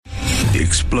The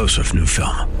explosive new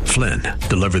film, Flynn,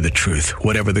 deliver the truth,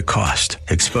 whatever the cost,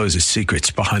 exposes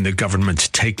secrets behind the government's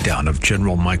takedown of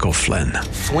General Michael Flynn.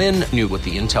 Flynn knew what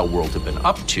the intel world had been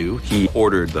up to. He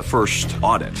ordered the first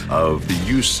audit of the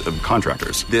use of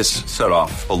contractors. This set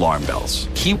off alarm bells.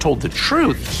 He told the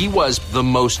truth. He was the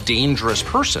most dangerous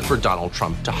person for Donald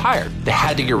Trump to hire. They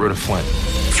had to get rid of Flynn.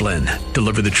 Flynn,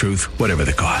 deliver the truth, whatever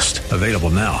the cost. Available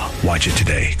now. Watch it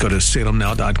today. Go to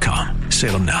salemnow.com.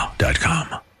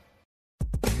 salemnow.com.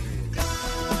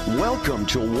 Welcome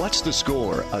to What's the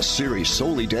Score, a series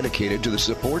solely dedicated to the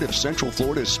support of Central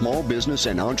Florida's small business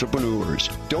and entrepreneurs.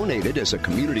 Donated as a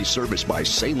community service by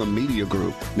Salem Media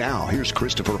Group. Now, here's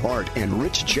Christopher Hart and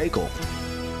Rich Jekyll.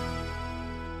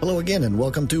 Hello again, and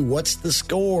welcome to What's the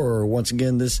Score? Once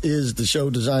again, this is the show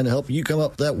designed to help you come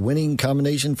up with that winning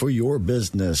combination for your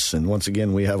business. And once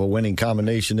again, we have a winning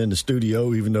combination in the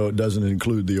studio, even though it doesn't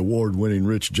include the award-winning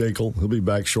Rich Jekyll. He'll be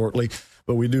back shortly.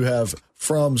 But we do have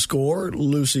from Score,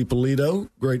 Lucy Polito.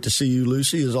 Great to see you,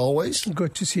 Lucy, as always.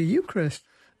 Good to see you, Chris.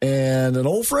 And an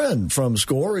old friend from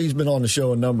Score. He's been on the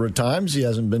show a number of times. He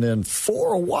hasn't been in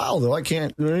for a while, though.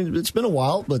 It's been a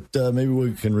while, but maybe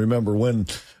we can remember when.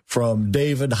 From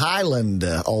David Highland,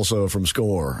 also from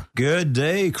Score. Good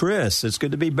day, Chris. It's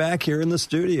good to be back here in the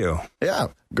studio. Yeah,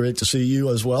 great to see you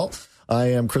as well.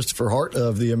 I am Christopher Hart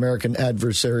of the American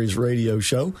Adversaries Radio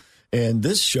Show, and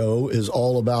this show is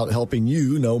all about helping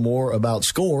you know more about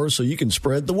Score so you can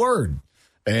spread the word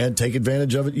and take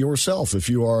advantage of it yourself. If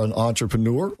you are an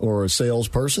entrepreneur or a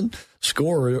salesperson,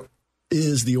 Score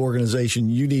is the organization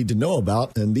you need to know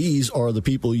about, and these are the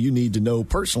people you need to know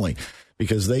personally,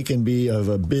 because they can be of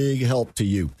a big help to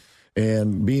you.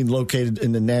 And being located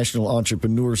in the National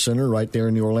Entrepreneur Center right there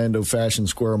in the Orlando Fashion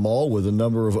Square Mall with a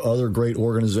number of other great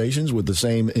organizations with the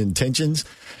same intentions,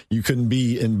 you couldn't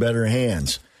be in better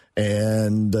hands.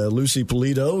 And Lucy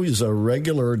Polito is a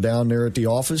regular down there at the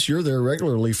office. You're there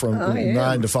regularly from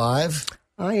 9 to 5.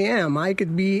 I am. I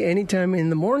could be anytime in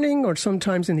the morning or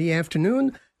sometimes in the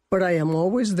afternoon, but I am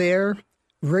always there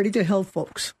ready to help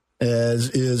folks. As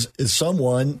is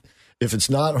someone... If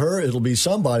it's not her, it'll be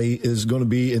somebody is going to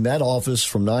be in that office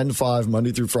from 9 to 5,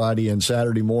 Monday through Friday, and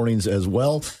Saturday mornings as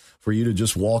well, for you to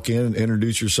just walk in and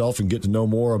introduce yourself and get to know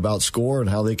more about Score and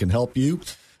how they can help you.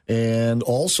 And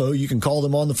also, you can call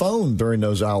them on the phone during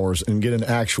those hours and get an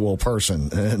actual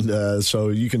person. And so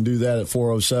you can do that at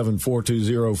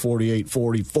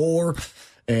 407-420-4844.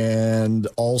 And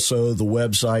also the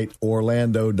website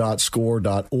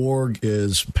orlando.score.org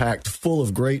is packed full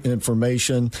of great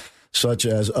information, such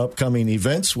as upcoming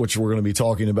events, which we're going to be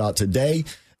talking about today.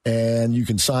 And you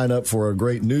can sign up for a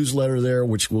great newsletter there,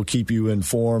 which will keep you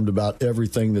informed about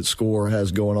everything that Score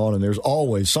has going on. And there's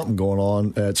always something going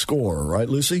on at Score, right,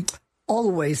 Lucy?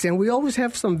 Always. And we always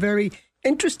have some very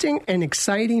interesting and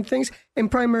exciting things. And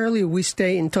primarily, we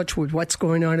stay in touch with what's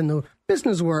going on in the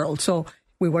business world. So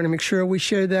we want to make sure we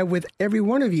share that with every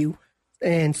one of you.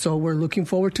 And so we're looking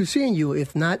forward to seeing you,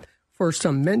 if not for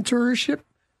some mentorship,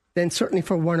 then certainly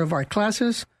for one of our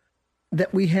classes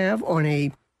that we have on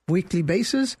a weekly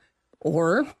basis,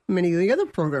 or many of the other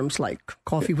programs like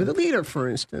Coffee with a Leader, for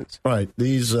instance. Right.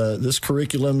 This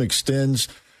curriculum extends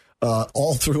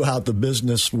all throughout the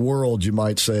business world, you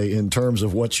might say, in terms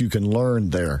of what you can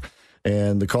learn there.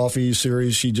 And the coffee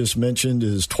series she just mentioned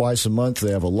is twice a month.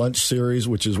 They have a lunch series,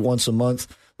 which is once a month.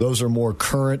 Those are more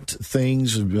current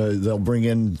things. They'll bring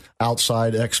in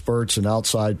outside experts and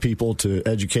outside people to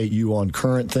educate you on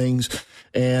current things.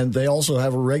 And they also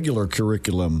have a regular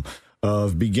curriculum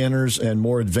of beginners and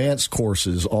more advanced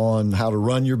courses on how to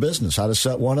run your business, how to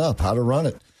set one up, how to run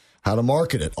it, how to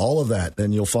market it, all of that.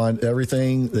 And you'll find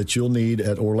everything that you'll need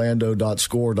at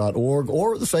orlando.score.org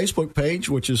or the Facebook page,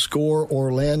 which is Score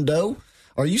Orlando.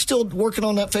 Are you still working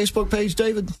on that Facebook page,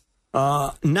 David?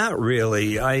 Not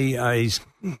really. I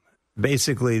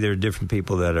basically, there are different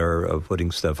people that are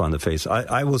putting stuff on the face.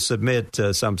 I will submit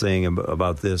something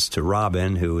about this to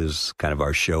Robin, who is kind of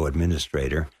our show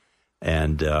administrator.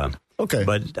 And okay,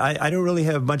 but I don't really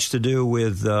have much to do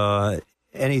with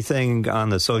anything on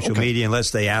the social media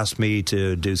unless they ask me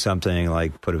to do something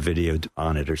like put a video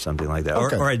on it or something like that,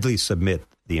 or at least submit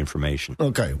the information.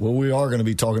 Okay. Well, we are going to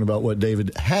be talking about what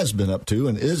David has been up to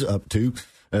and is up to,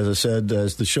 as I said,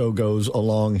 as the show goes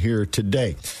along here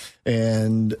today.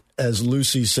 And as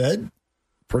Lucy said,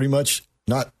 pretty much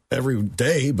not every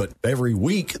day, but every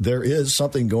week, there is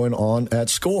something going on at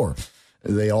Score.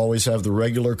 They always have the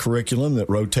regular curriculum that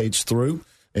rotates through.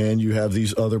 and you have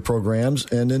these other programs,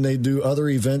 and then they do other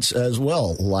events as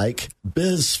well, like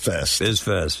BizFest.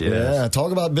 BizFest, yes. Yeah,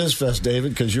 talk about BizFest,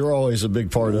 David, because you're always a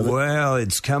big part of it. Well,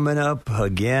 it's coming up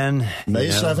again. May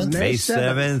 7th? May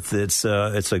 7th.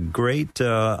 It's a great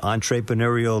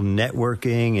entrepreneurial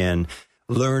networking and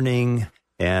learning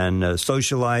and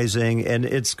socializing, and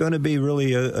it's going to be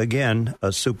really, again,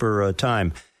 a super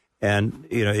time. And,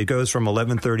 it goes from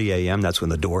 11:30 a.m., that's when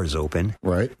the doors open.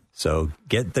 Right. So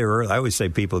get there early. I always say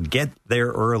people get there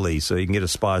early so you can get a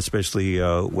spot, especially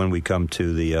when we come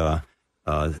to the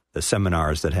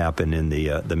seminars that happen in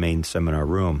the main seminar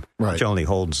room, which only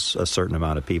holds a certain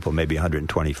amount of people, maybe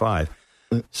 125.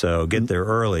 So get there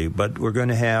early. But we're going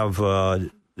to have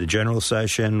the general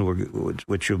session,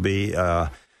 which will be,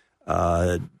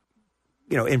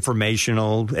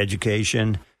 informational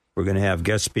education. We're going to have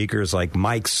guest speakers like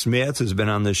Mike Smith, who's been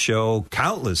on the show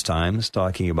countless times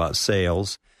talking about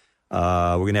sales.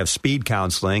 We're going to have speed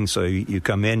counseling, so you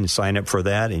come in and sign up for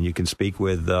that, and you can speak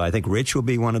with, I think Rich will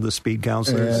be one of the speed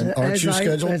counselors. Aren't you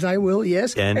scheduled? As I will,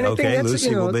 yes. And I think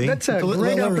Lucy will be. That's a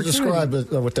great opportunity. Describe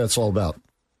what that's all about.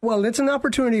 Well, it's an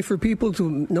opportunity for people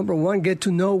to, number one, get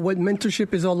to know what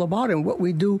mentorship is all about and what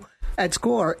we do at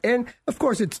SCORE. And, of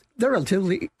course, they're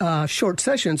relatively short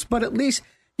sessions, but at least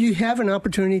you have an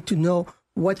opportunity to know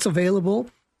what's available,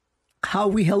 how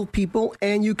we help people,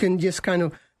 and you can just kind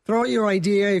of throw out your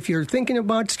idea. If you're thinking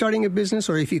about starting a business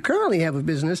or if you currently have a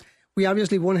business, we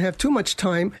obviously won't have too much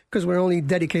time because we're only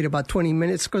dedicated about 20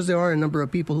 minutes because there are a number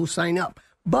of people who sign up.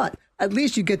 But at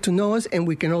least you get to know us, and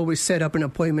we can always set up an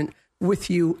appointment with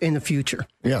you in the future.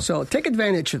 Yeah. So take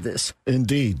advantage of this.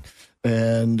 Indeed.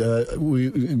 And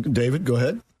David, go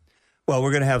ahead. Well,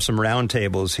 we're going to have some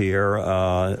roundtables here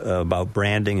about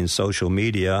branding and social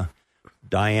media.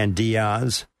 Diane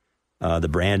Diaz, the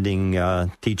branding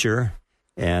teacher,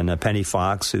 and Penny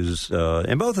Fox,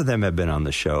 and both of them have been on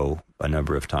the show a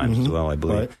number of times as well, I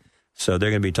believe. Right. So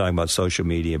they're going to be talking about social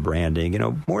media, branding,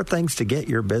 more things to get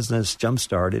your business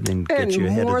jump-started and get you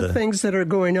ahead of the... And more things that are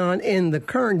going on in the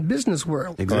current business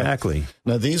world. Exactly. Right.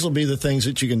 Now, these will be the things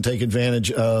that you can take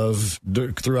advantage of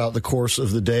throughout the course of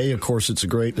the day. Of course, it's a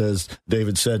great, as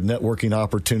David said, networking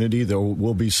opportunity. There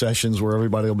will be sessions where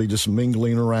everybody will be just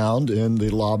mingling around in the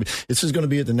lobby. This is going to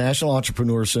be at the National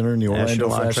Entrepreneur Center in the Orlando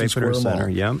Fashion Square Mall.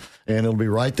 Yep. And it'll be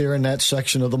right there in that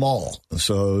section of the mall.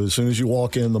 So as soon as you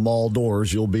walk in the mall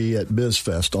doors, you'll be at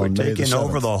BizFest on May the 7th. We're taking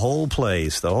over the whole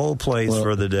place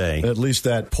for the day. At least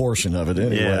that portion of it,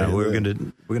 anyway. Yeah, we're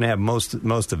going to have most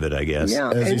of it, I guess.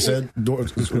 Yeah, as he said,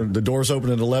 the doors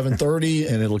open at 11:30,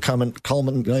 and it'll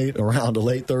culminate around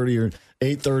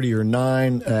 8:30 or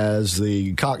 9 as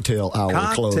the cocktail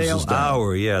hour closes down. Cocktail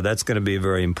hour, yeah, that's going to be a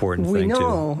very important thing too. We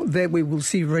know that we will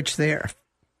see Rich there.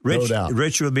 No doubt.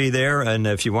 Rich will be there, and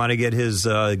if you want to get his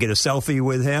get a selfie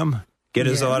with him, get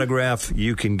his autograph,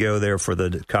 you can go there for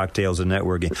the cocktails and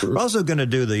networking. We're also going to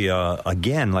do the,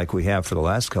 again, like we have for the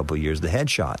last couple of years, the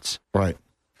headshots. Right.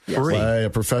 Free. By a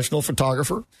professional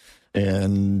photographer,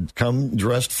 and come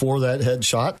dressed for that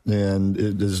headshot.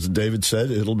 And as David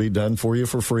said, it'll be done for you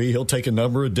for free. He'll take a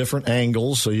number of different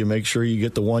angles, so you make sure you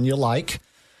get the one you like.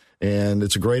 And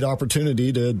it's a great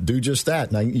opportunity to do just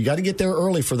that. Now, you got to get there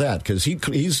early for that, because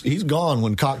he's gone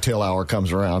when cocktail hour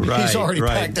comes around. Right, he's already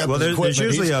packed up his equipment. There's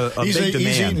usually a big demand.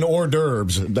 He's eating hors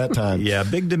d'oeuvres at that time. Yeah,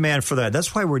 big demand for that.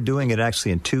 That's why we're doing it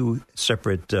actually in two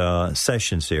separate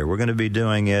sessions here. We're going to be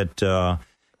doing it,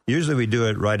 usually we do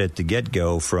it right at the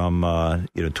get-go from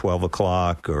 12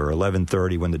 o'clock or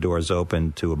 11:30 when the doors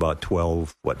open to about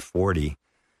 12:40.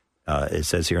 It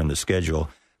says here on the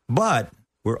schedule. But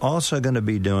we're also going to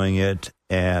be doing it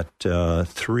at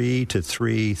 3 to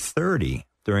 3:30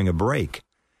 during a break.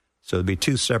 So there'll be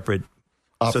two separate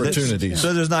opportunities.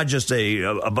 So there's not just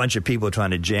a bunch of people trying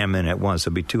to jam in at once.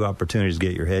 There'll be two opportunities to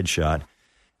get your headshot.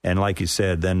 And like you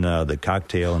said, then the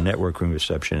cocktail and networking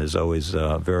reception is always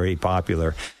very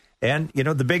popular. And,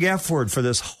 the big F word for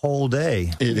this whole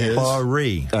day. It is.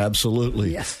 Party.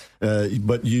 Absolutely. Yes.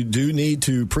 But you do need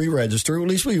to pre-register. At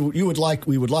least we would like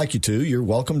you to. You're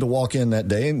welcome to walk in that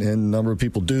day, and a number of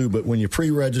people do. But when you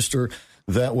pre-register,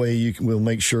 that way we'll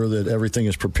make sure that everything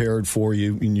is prepared for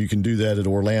you. And you can do that at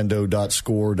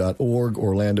orlando.score.org,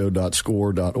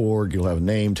 orlando.score.org. You'll have a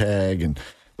name tag, and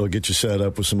they'll get you set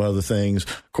up with some other things.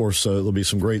 Of course, there'll be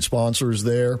some great sponsors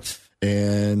there.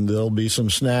 And there'll be some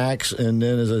snacks. And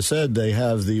then, as I said, they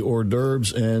have the hors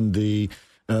d'oeuvres and the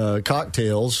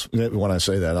cocktails. When I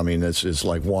say that, I mean it's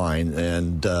like wine.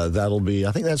 And that'll be,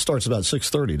 I think that starts about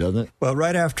 6:30, doesn't it? Well,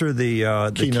 right after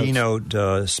the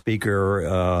keynote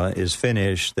speaker is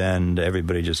finished, then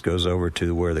everybody just goes over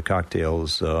to where the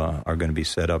cocktails are going to be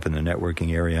set up in the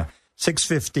networking area.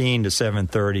 6:15 to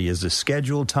 7:30 is the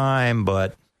scheduled time,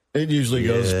 but it usually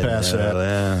goes past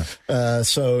that.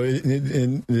 So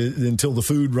until the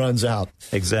food runs out.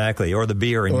 Exactly, or the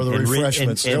beer, or the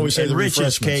refreshments. In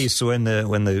Rich's case, when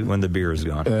the beer is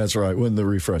gone. That's right, when the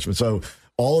refreshments. So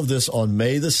all of this on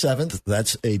May the 7th.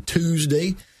 That's a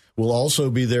Tuesday. We'll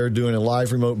also be there doing a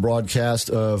live remote broadcast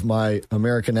of my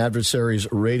American Adversaries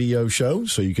radio show.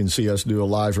 So you can see us do a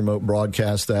live remote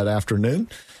broadcast that afternoon.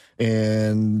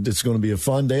 And it's going to be a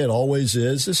fun day. It always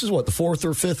is. This is what, the 4th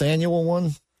or 5th annual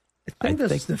one? I think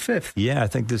this is the 5th. Yeah, I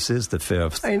think this is the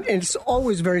 5th. And it's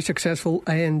always very successful,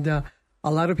 and a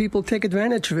lot of people take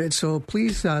advantage of it. So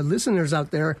please, listeners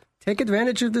out there, take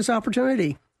advantage of this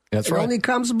opportunity. That's right. It only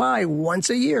comes by once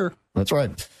a year. That's right.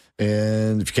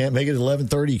 And if you can't make it at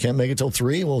 11:30, you can't make it till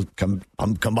 3, well, come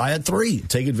by at 3.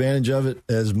 Take advantage of it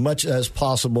as much as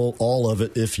possible, all of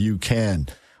it if you can.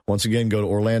 Once again, go to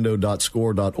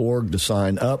orlando.score.org to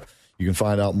sign up. You can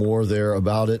find out more there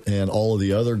about it and all of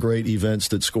the other great events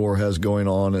that SCORE has going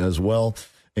on as well.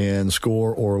 And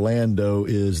SCORE Orlando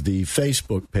is the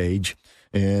Facebook page.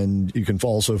 And you can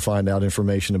also find out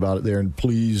information about it there. And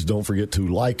please don't forget to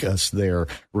like us there.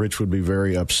 Rich would be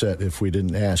very upset if we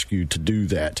didn't ask you to do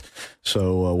that.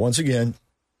 So once again,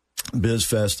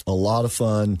 BizFest, a lot of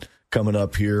fun coming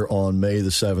up here on May the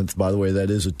 7th. By the way, that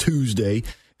is a Tuesday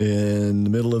in the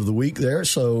middle of the week there.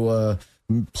 So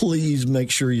please make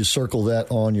sure you circle that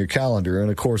on your calendar. And,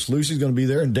 of course, Lucy's going to be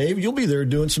there. And, Dave, you'll be there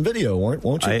doing some video,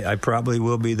 won't you? I probably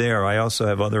will be there. I also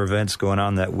have other events going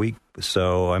on that week,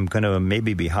 so I'm going to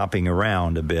maybe be hopping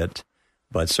around a bit.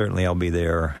 But certainly I'll be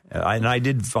there. And I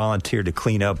did volunteer to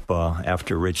clean up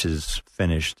after Rich is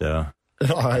finished all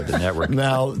right. the network.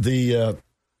 Now, in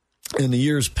the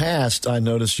years past, I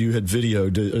noticed you had video.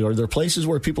 Are there places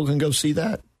where people can go see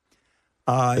that?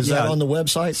 Is that on the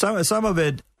website? Some of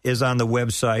it is on the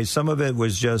website. Some of it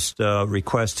was just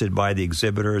requested by the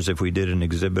exhibitors if we did an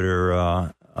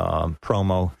exhibitor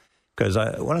promo. Because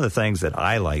one of the things that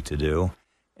I like to do,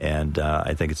 and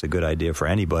I think it's a good idea for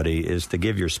anybody, is to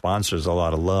give your sponsors a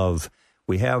lot of love.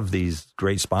 We have these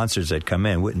great sponsors that come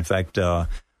in. In fact,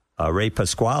 Ray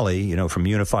Pasquale, from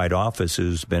Unified Office,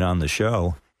 who's been on the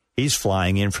show, he's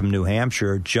flying in from New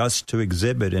Hampshire just to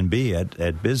exhibit and be at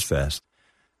BizFest.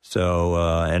 So,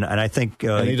 and I think...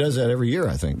 and he does that every year,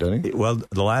 I think, doesn't he? Well,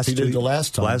 he did the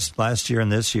last time. Last year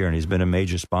and this year, and he's been a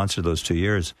major sponsor those 2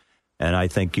 years. And I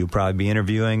think you'll probably be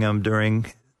interviewing him during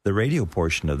the radio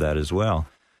portion of that as well.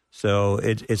 So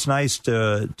it's nice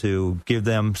to give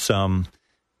them some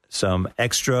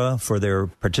extra for their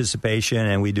participation,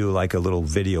 and we do like a little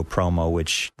video promo,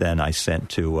 which then I sent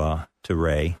to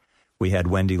Ray. We had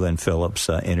Wendy Lynn Phillips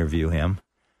interview him.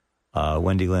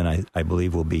 Wendy Lynn, I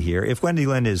believe, will be here. If Wendy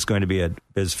Lynn is going to be at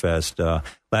BizFest,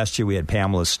 last year we had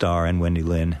Pamela Starr and Wendy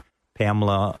Lynn.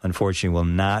 Pamela, unfortunately, will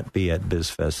not be at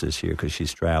BizFest this year because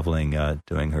she's traveling,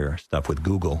 doing her stuff with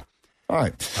Google. All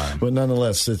right. But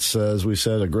nonetheless, it's, as we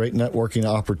said, a great networking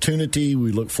opportunity.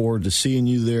 We look forward to seeing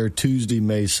you there Tuesday,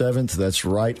 May 7th. That's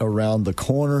right around the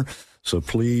corner. So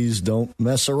please don't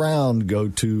mess around. Go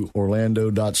to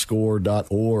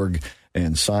orlando.score.org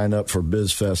and sign up for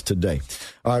BizFest today.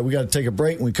 All right, we got to take a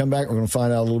break. When we come back, we're going to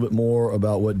find out a little bit more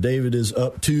about what David is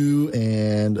up to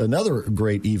and another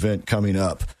great event coming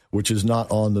up, which is not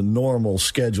on the normal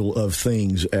schedule of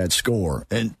things at SCORE.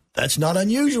 And that's not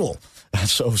unusual.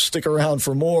 So stick around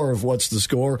for more of What's the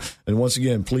Score. And once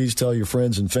again, please tell your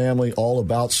friends and family all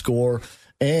about SCORE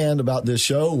and about this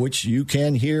show, which you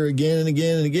can hear again and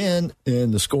again and again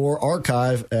in the SCORE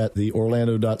archive at the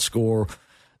orlando.score.org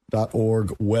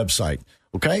website.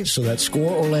 Okay, so that's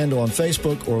SCORE Orlando on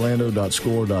Facebook,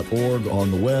 orlando.score.org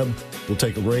on the web. We'll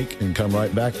take a break and come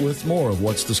right back with more of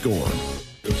What's the Score.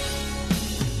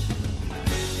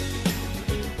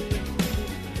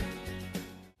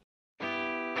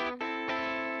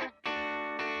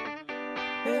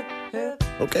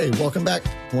 Okay, welcome back.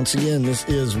 Once again, this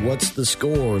is What's the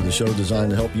Score, the show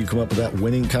designed to help you come up with that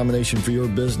winning combination for your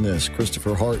business.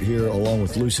 Christopher Hart here, along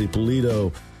with Lucy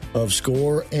Polito of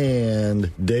SCORE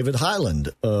and David Highland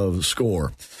of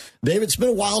SCORE. David, it's been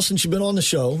a while since you've been on the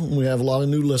show. We have a lot of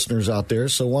new listeners out there,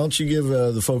 so why don't you give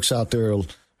the folks out there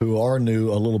who are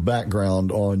new a little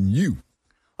background on you?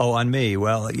 Oh, on me?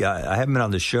 Well, yeah, I haven't been on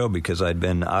the show because I'd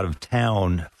been out of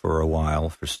town for a while,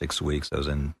 for 6 weeks. I was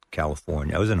in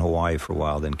California. I was in Hawaii for a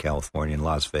while, then California and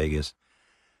Las Vegas.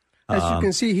 As you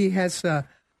can see, he has a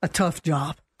tough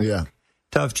job. Yeah.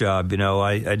 Tough job.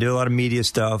 I do a lot of media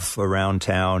stuff around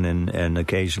town and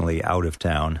occasionally out of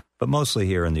town, but mostly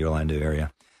here in the Orlando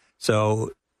area.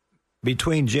 So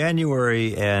between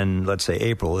January and, let's say,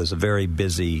 April is a very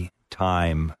busy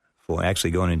time for actually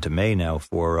going into May now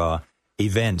for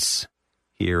events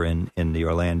here in the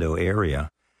Orlando area.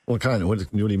 What kind? What do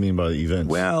you mean by events?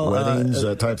 Well, weddings,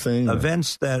 that type thing?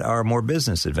 Events that are more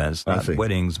business events, not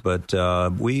weddings. But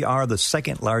we are the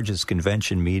second largest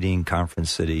convention meeting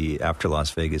conference city after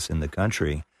Las Vegas in the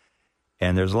country.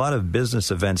 And there's a lot of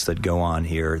business events that go on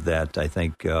here that I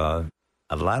think a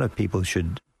lot of people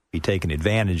should be taking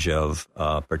advantage of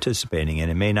participating in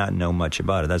and may not know much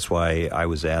about it. That's why I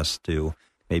was asked to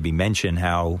maybe mention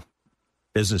how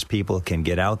business people can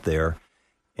get out there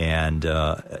and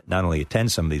not only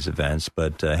attend some of these events,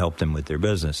 but help them with their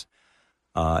business.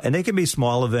 And they can be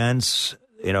small events.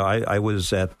 You know, I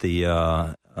was at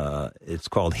the, it's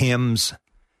called HIMSS,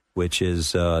 which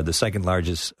is the second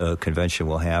largest convention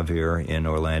we'll have here in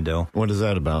Orlando. What is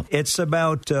that about? It's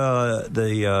about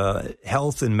the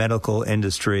health and medical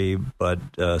industry, but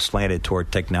slanted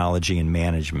toward technology and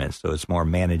management. So it's more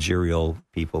managerial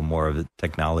people, more of the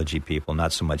technology people,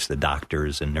 not so much the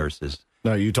doctors and nurses.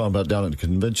 Now, are you talking about down at the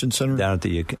convention center? Down at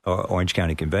the Orange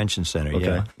County Convention Center, okay.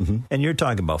 Yeah. Mm-hmm. And you're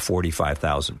talking about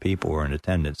 45,000 people who are in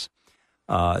attendance.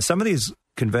 Some of these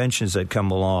conventions that come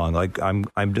along, like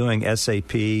I'm doing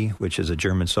SAP, which is a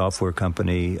German software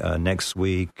company, next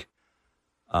week.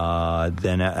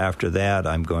 Then after that,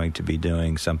 I'm going to be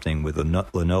doing something with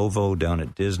Lenovo down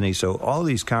at Disney. So all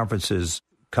these conferences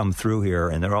come through here,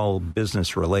 and they're all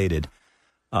business related.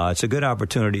 It's a good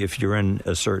opportunity if you're in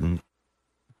a certain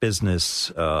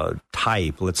business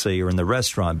type. Let's say you're in the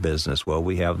restaurant business. Well,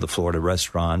 we have the Florida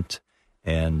Restaurant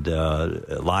and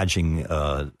Lodging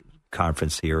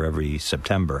Conference here every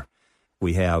September.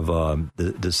 We have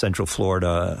the Central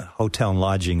Florida Hotel and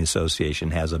Lodging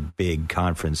Association has a big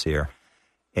conference here.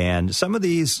 And some of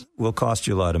these will cost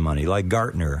you a lot of money, like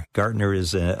Gartner. Gartner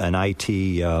is an IT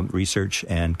research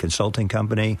and consulting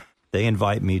company. They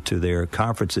invite me to their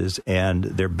conferences, and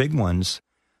their big ones,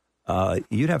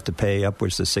 you'd have to pay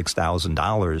upwards of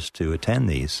 $6,000 to attend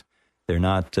these. They're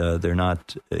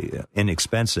not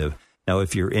inexpensive. Now,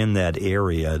 if you're in that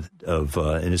area of,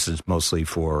 and this is mostly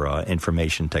for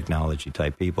information technology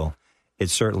type people,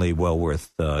 it's certainly well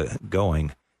worth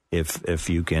going if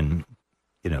you can,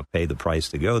 pay the price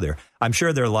to go there. I'm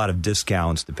sure there are a lot of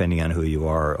discounts depending on who you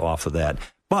are off of that.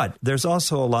 But there's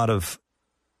also a lot of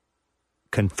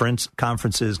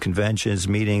conferences, conventions,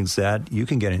 meetings that you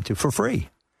can get into for free.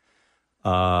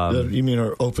 You mean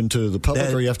are open to the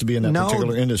public, or you have to be in that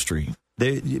particular industry?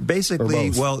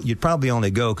 Basically, well, you'd probably only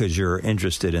go because you're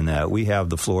interested in that. We have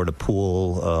the Florida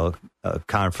Pool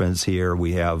Conference here.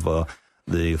 We have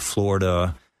the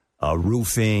Florida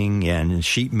Roofing and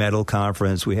Sheet Metal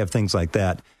Conference. We have things like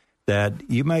that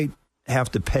you might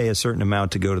have to pay a certain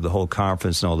amount to go to the whole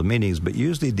conference and all the meetings, but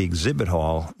usually the exhibit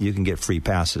hall you can get free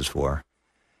passes for.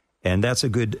 And that's a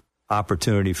good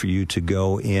opportunity for you to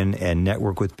go in and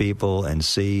network with people and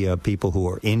see people who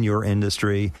are in your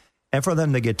industry, and for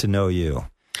them to get to know you.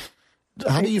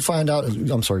 How do you find out?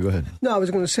 I'm sorry, go ahead. No, I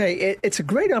was going to say it's a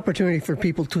great opportunity for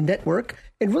people to network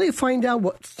and really find out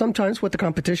what the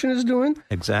competition is doing.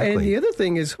 Exactly. And the other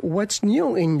thing is what's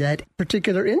new in that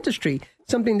particular industry,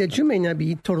 something that you may not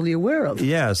be totally aware of.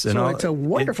 Yes. So it's a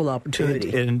wonderful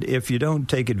opportunity. And if you don't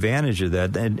take advantage of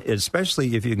that, and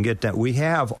especially if you can get that, we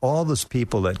have all these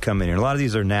people that come in here. A lot of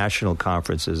these are national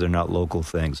conferences. They're not local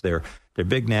things. They're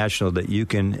big national that you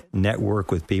can network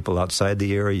with people outside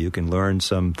the area. You can learn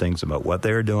some things about what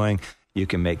they're doing. You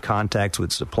can make contacts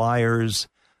with suppliers.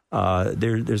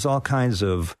 There's all kinds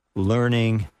of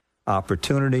learning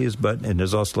opportunities, and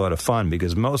there's also a lot of fun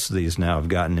because most of these now have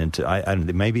gotten into,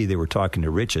 maybe they were talking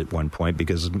to Rich at one point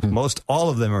because all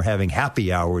of them are having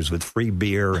happy hours with free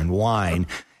beer and wine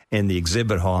in the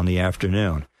exhibit hall in the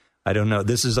afternoon. I don't know.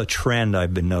 This is a trend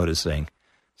I've been noticing.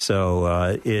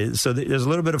 So there's a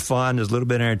little bit of fun, there's a little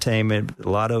bit of entertainment, a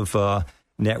lot of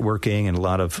networking, and a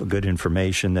lot of good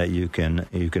information that you can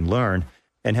learn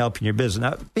and help in your business.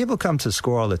 Now, people come to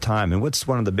SCORE all the time, and what's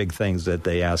one of the big things that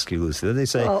they ask you, Lucy? They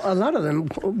say, well, a lot of them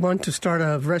want to start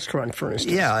a restaurant, for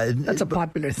instance. Yeah, that's a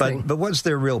popular thing. But what's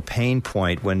their real pain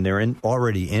point when they're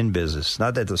already in business?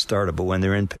 Not at the startup, but when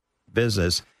they're in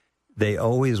business. They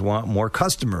always want more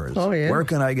customers. Oh, yeah. Where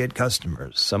can I get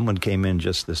customers? Someone came in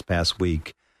just this past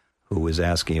week who was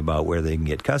asking about where they can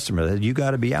get customers. You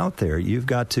got to be out there. You've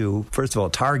got to, first of all,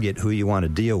 target who you want to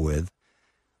deal with,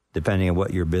 depending on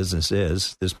what your business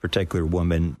is. This particular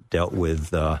woman dealt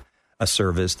with a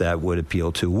service that would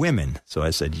appeal to women. So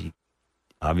I said,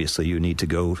 obviously, you need to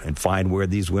go and find where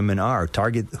these women are.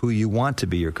 Target who you want to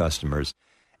be your customers.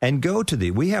 And go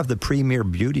to we have the Premier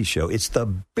Beauty Show. It's the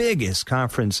biggest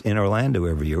conference in Orlando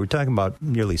every year. We're talking about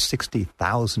nearly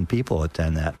 60,000 people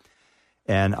attend that.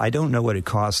 And I don't know what it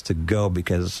costs to go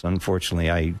because, unfortunately,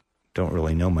 I don't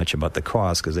really know much about the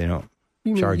cost because they don't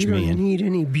charge me. You don't need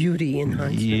any beauty in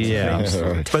hindsight.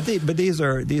 Yeah, but these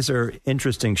are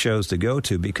interesting shows to go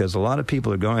to because a lot of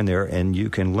people are going there, and you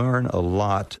can learn a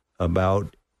lot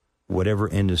about whatever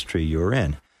industry you're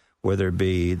in, whether it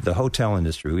be the hotel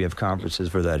industry. We have conferences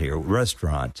for that here.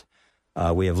 Restaurant.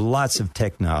 We have lots of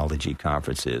technology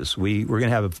conferences. We're going to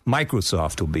have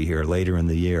Microsoft will be here later in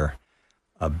the year,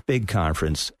 a big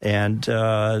conference. And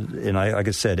like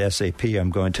I said, SAP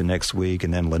I'm going to next week,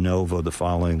 and then Lenovo the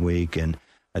following week. And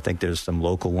I think there's some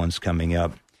local ones coming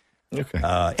up. Okay.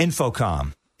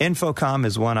 Infocom. Infocom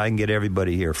is one I can get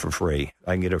everybody here for free.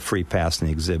 I can get a free pass in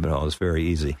the exhibit hall. It's very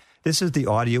easy. This is the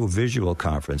audio-visual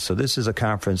conference. So this is a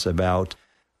conference about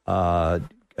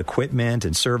equipment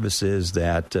and services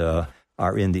that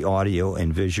are in the audio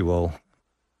and visual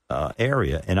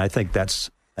area. And I think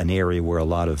that's an area where a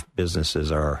lot of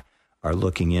businesses are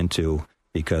looking into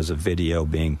because of video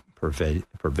being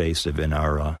pervasive in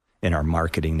our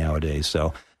marketing nowadays.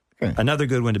 So another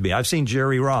good one to be. I've seen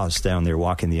Jerry Ross down there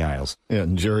walking the aisles. Yeah,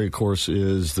 and Jerry, of course,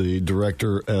 is the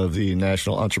director of the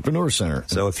National Entrepreneur Center.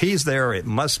 So if he's there, it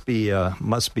must be a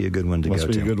good one to go to.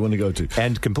 Must be a good one to go to.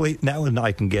 And complete now, and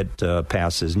I can get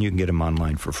passes, and you can get them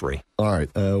online for free. All right.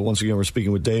 Once again, we're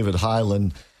speaking with David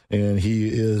Hyland, and he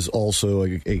is also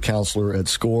a counselor at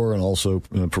SCORE and also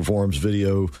performs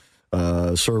video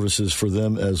services for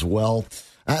them as well.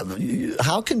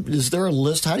 Is there a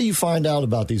list? How do you find out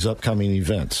about these upcoming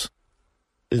events?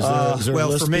 Is there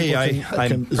well, for me,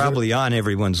 I'm probably on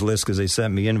everyone's list because they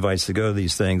sent me invites to go to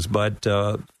these things. But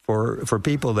for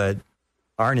people that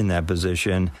aren't in that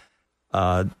position,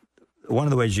 one of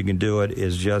the ways you can do it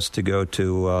is just to go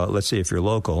to, let's see if you're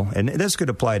local, and this could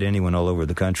apply to anyone all over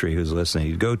the country who's listening.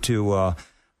 You go to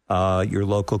your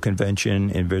local convention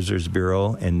and visitors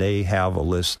bureau, and they have a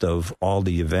list of all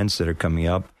the events that are coming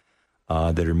up.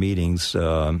 That are meetings.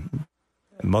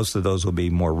 Most of those will be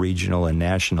more regional and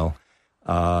national.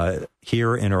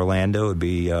 Here in Orlando, it would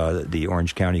be the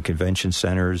Orange County Convention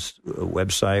Center's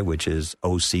website, which is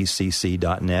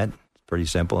occc.net. It's pretty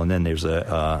simple. And then there's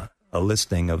a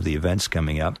listing of the events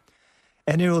coming up.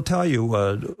 And it will tell you,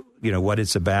 what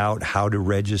it's about, how to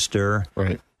register.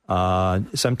 Right.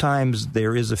 Sometimes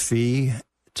there is a fee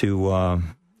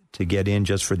to get in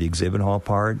just for the exhibit hall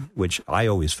part, which I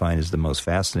always find is the most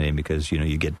fascinating because,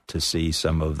 you get to see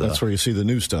some of the... That's where you see the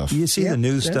new stuff. You see the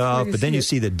new stuff, but then you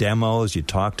see the demos, you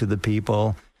talk to the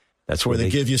people. That's where they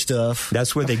give you stuff.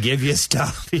 That's where they give you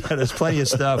stuff. Yeah, there's plenty of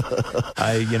stuff.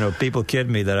 People kid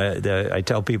me that I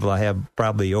tell people I have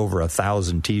probably over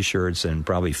 1,000 T-shirts and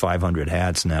probably 500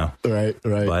 hats now. Right.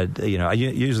 But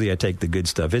usually I take the good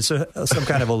stuff. It's some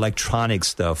kind of electronic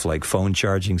stuff like phone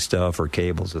charging stuff or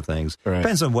cables or things. Right.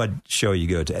 Depends on what show you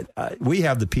go to. We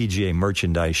have the PGA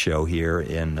Merchandise Show here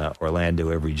in Orlando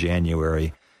every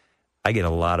January. I get a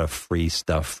lot of free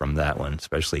stuff from that one,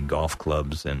 especially golf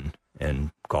clubs and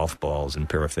golf balls and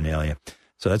paraphernalia.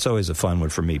 So that's always a fun one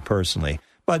for me personally.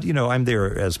 But, I'm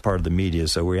there as part of the media,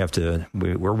 so we're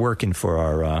working for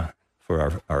our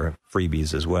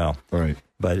freebies as well. Right.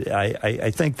 But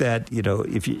I think that,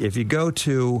 if you go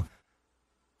to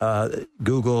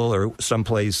Google or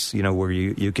someplace, where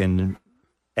you can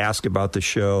ask about the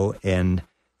show, and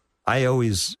I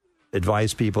always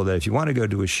advise people that if you want to go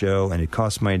to a show and it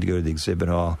costs money to go to the exhibit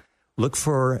hall, look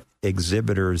for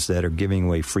exhibitors that are giving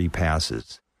away free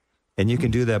passes. And you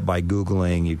can do that by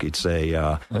Googling. You could say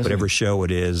whatever show it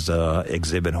is,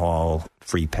 exhibit hall,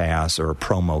 free pass, or a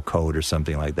promo code or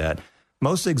something like that.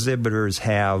 Most exhibitors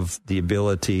have the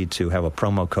ability to have a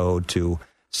promo code to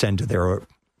send to their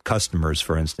customers,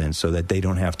 for instance, so that they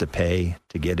don't have to pay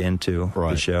to get into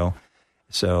the show.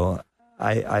 So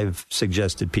I've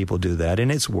suggested people do that,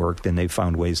 and it's worked, and they've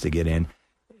found ways to get in.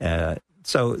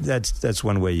 So that's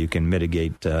one way you can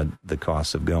mitigate the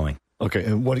cost of going. Okay,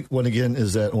 and what again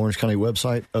is that Orange County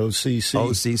website?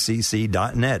 OCCC.net.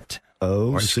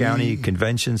 Orange County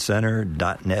Convention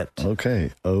Center.net.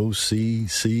 Okay,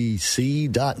 OCCC.net.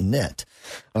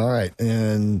 All right,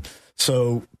 and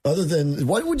so other than,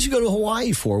 what would you go to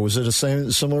Hawaii for? Was it a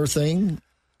similar thing?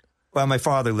 Well, my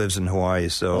father lives in Hawaii,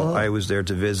 so I was there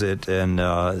to visit, and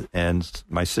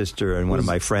my sister and one of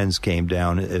my friends came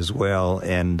down as well,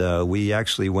 and we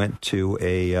actually went to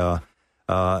a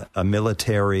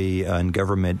military and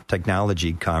government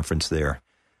technology conference there,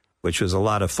 which was a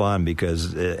lot of fun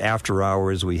because after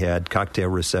hours we had cocktail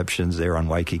receptions there on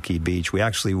Waikiki Beach. We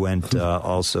actually went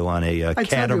also on a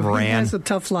catamaran. He has a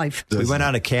tough life. We went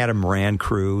on a catamaran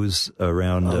cruise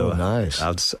around nice.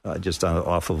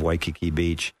 Off of Waikiki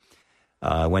Beach.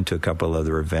 I went to a couple of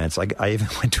other events. I even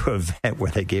went to an event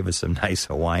where they gave us some nice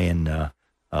Hawaiian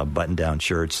button-down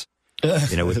shirts.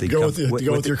 with the go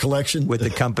with your collection with the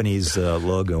company's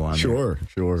logo on. Sure.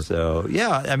 So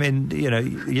yeah, I mean,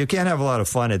 you can't have a lot of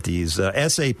fun at these.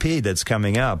 SAP that's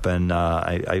coming up, and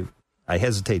I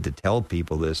hesitate to tell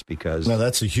people this because now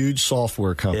that's a huge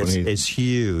software company. It's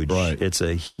huge. Right. It's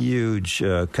a huge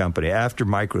company. After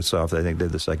Microsoft, I think they're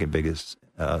the second biggest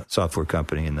software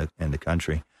company in the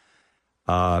country.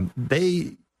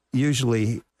 They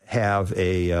usually have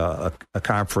a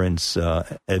conference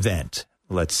event,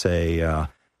 let's say,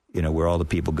 where all the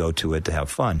people go to it to have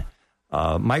fun.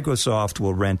 Microsoft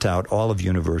will rent out all of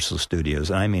Universal Studios,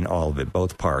 and I mean all of it,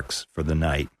 both parks, for the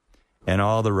night. And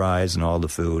all the rides and all the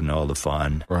food and all the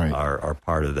fun are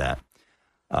part of that.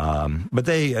 But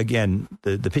they, again,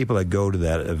 the people that go to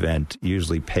that event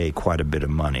usually pay quite a bit of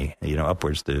money,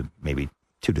 upwards to maybe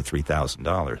 $2,000 to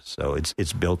 $3,000. So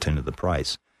it's built into the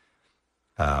price.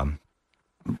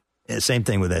 Same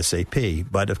thing with SAP.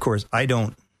 But, of course,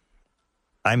 I'm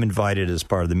invited as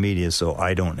part of the media, so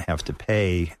I don't have to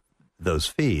pay those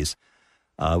fees,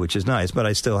 which is nice. But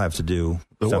I still have to do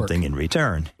something in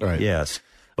return. Right. Yes.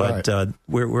 But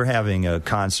we're having a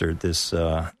concert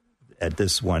at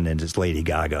this one, and it's Lady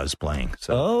Gaga's playing.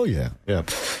 So. Oh, yeah.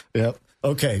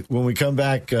 Okay, when we come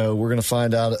back, we're going to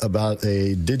find out about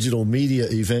a digital media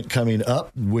event coming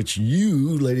up, which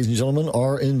you, ladies and gentlemen,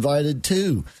 are invited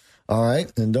to. All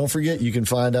right, and don't forget, you can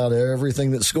find out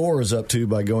everything that SCORE is up to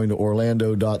by going to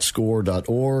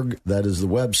orlando.score.org. That is the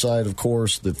website, of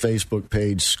course, the Facebook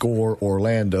page, SCORE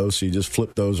Orlando. So you just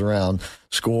flip those around,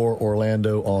 SCORE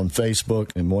Orlando on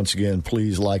Facebook. And once again,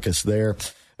 please like us there.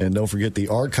 And don't forget, the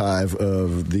archive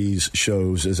of these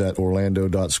shows is at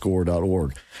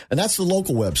orlando.score.org. And that's the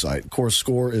local website. Of course,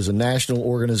 SCORE is a national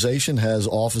organization, has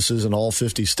offices in all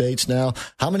 50 states now.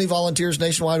 How many volunteers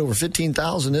nationwide? Over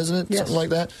 15,000, isn't it? Yes. Something like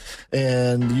that.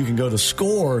 And you can go to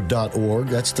score.org.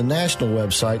 That's the national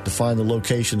website to find the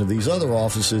location of these other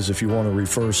offices if you want to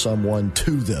refer someone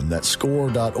to them. That's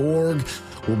score.org.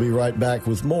 We'll be right back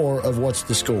with more of What's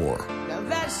the Score. Now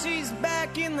that she's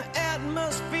back in the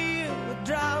atmosphere,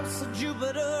 drops of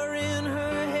Jupiter in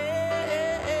her head.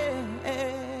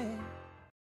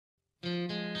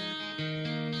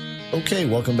 Okay,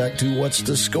 welcome back to What's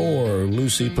the Score?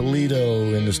 Lucy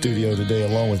Polito in the studio today,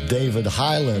 along with David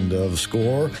Highland of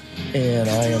SCORE, and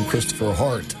I am Christopher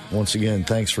Hart. Once again,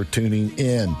 thanks for tuning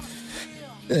in.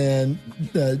 And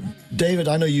David,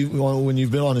 I know you when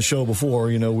you've been on the show before.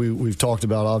 We've talked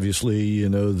about obviously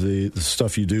the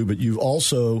stuff you do, but you've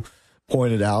also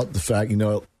pointed out the fact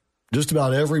just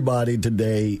about everybody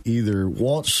today either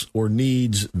wants or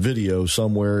needs video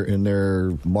somewhere in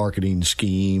their marketing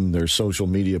scheme, their social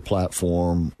media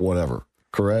platform, whatever.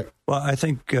 Correct? Well, I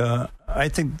think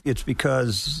it's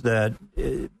because that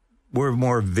we're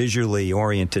more visually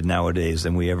oriented nowadays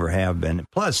than we ever have been.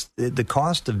 Plus, the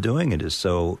cost of doing it is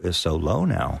so low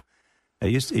now.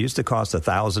 It used to cost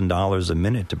 $1,000 a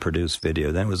minute to produce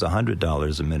video. Then it was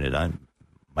 $100 a minute. I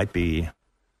might be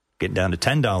getting down to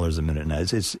 $10 a minute now.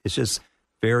 It's just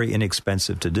very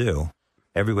inexpensive to do.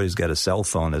 Everybody's got a cell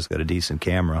phone that's got a decent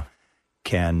camera,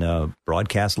 can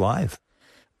broadcast live.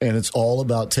 And it's all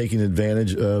about taking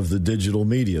advantage of the digital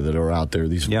media that are out there,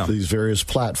 these various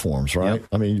platforms, right? Yep.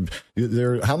 I mean,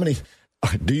 how many,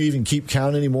 do you even keep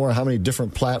count anymore? How many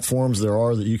different platforms there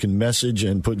are that you can message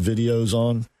and put videos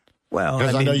on? Well,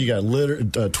 because I know you got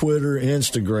Twitter,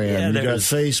 Instagram, you got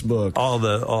Facebook,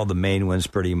 all the main ones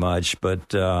pretty much.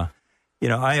 But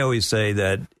I always say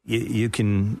that you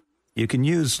can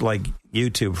use like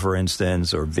YouTube, for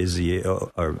instance, or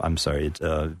Vimeo or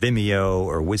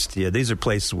Wistia. These are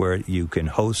places where you can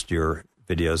host your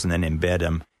videos and then embed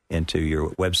them into your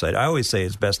website. I always say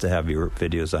it's best to have your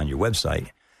videos on your website.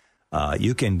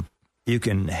 You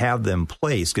can have them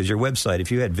placed, because your website,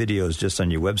 if you had videos just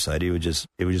on your website, it would just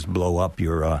blow up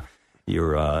your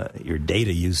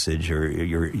data usage or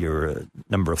your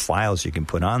number of files you can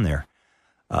put on there.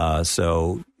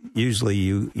 So usually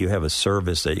you have a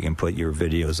service that you can put your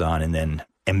videos on and then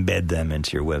embed them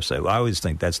into your website. I always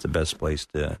think that's the best place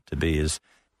to be is,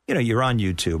 you're on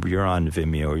YouTube, or you're on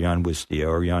Vimeo, or you're on Wistia,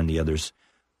 or you're on the others.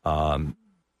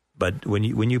 But when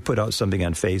you put out something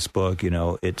on Facebook,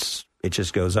 it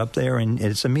just goes up there and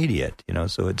it's immediate,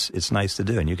 so it's nice to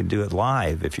do, and you can do it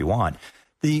live if you want.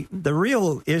 The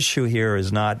real issue here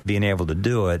is not being able to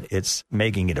do it, it's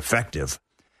making it effective.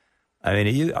 I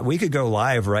mean, we could go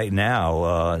live right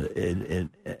now,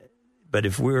 but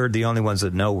if we're the only ones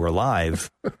that know we're live,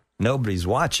 nobody's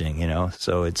watching,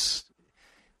 so it's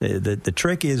the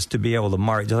trick is to be able to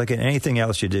market. Just like anything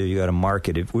else you do, you got to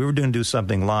market. If we were going to do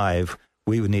something live,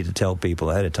 we would need to tell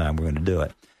people ahead of time we're going to do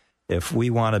it. if we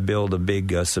want to build a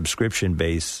big subscription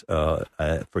base for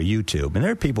YouTube, and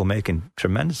there are people making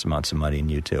tremendous amounts of money in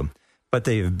YouTube, but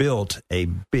they have built a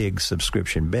big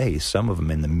subscription base, some of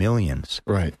them in the millions.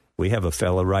 Right. We have a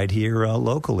fella right here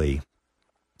locally.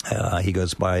 He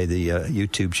goes by the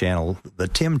YouTube channel, the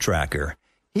Tim Tracker.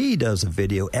 He does a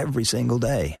video every single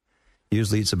day.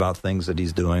 Usually it's about things that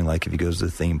he's doing, like if he goes to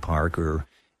the theme park or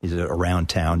he's around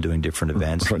town doing different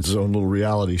events. It's his own little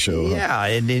reality show. Yeah, huh?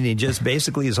 And he just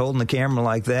basically is holding the camera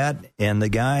like that, and the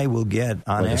guy will get,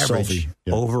 on like average,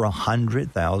 over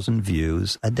 100,000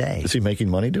 views a day. Is he making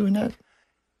money doing that?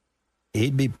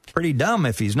 He'd be pretty dumb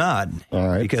if he's not. All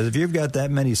right. Because if you've got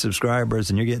that many subscribers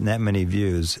and you're getting that many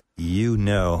views, you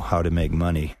know how to make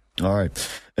money. All right.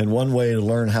 And one way to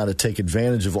learn how to take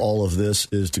advantage of all of this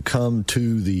is to come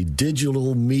to the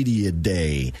Digital Media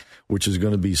Day, which is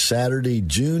going to be Saturday,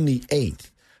 June the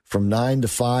 8th from 9 to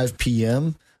 5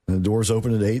 p.m. And the doors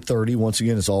open at 8:30. Once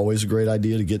again, it's always a great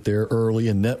idea to get there early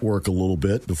and network a little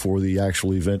bit before the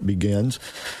actual event begins.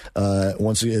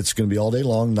 Once again, it's going to be all day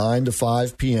long, 9 to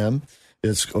 5 p.m.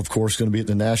 It's, of course, going to be at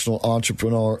the National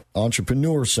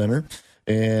Entrepreneur Center.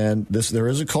 And there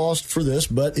is a cost for this,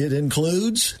 but it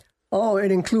includes... Oh,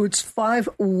 it includes 5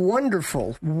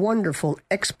 wonderful, wonderful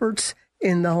experts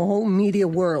in the whole media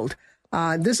world.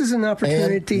 This is an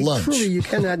opportunity truly you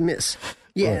cannot miss.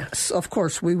 Yes, of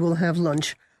course, we will have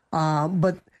lunch.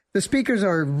 But the speakers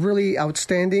are really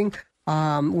outstanding.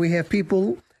 We have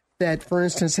people that, for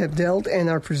instance, have dealt and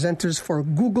are presenters for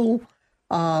Google.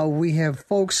 We have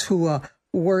folks who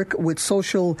work with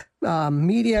social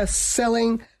media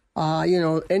selling.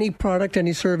 Any product,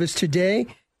 any service today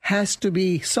has to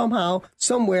be somehow,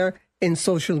 somewhere in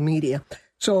social media.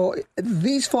 So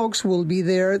these folks will be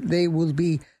there. They will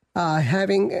be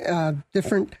having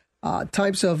different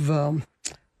types of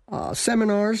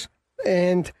seminars.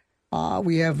 And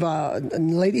we have a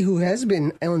lady who has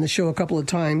been on the show a couple of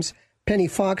times. Penny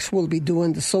Fox will be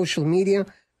doing the social media,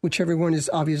 which everyone is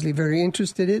obviously very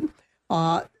interested in.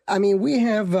 We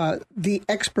have the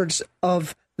experts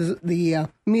of the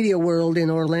media world in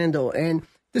Orlando, and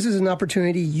this is an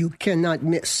opportunity you cannot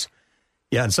miss.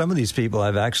 Yeah, and some of these people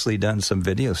I've actually done some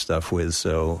video stuff with,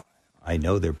 so I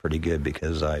know they're pretty good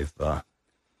because I've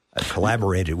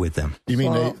collaborated with them. You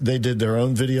mean they did their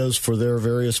own videos for their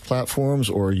various platforms,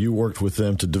 or you worked with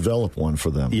them to develop one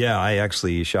for them? Yeah, I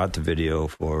actually shot the video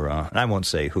for, and I won't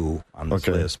say who on this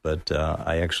list, but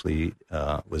I actually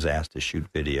was asked to shoot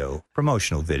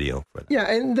promotional video for them.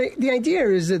 Yeah, and the idea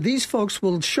is that these folks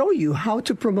will show you how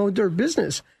to promote their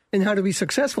business and how to be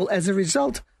successful as a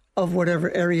result of whatever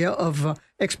area of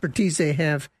expertise they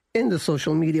have in the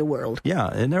social media world. Yeah,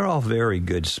 and they're all very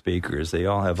good speakers. They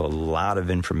all have a lot of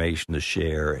information to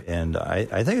share, and I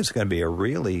think it's going to be a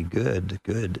really good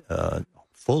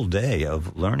full day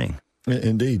of learning.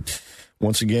 Indeed.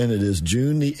 Once again, it is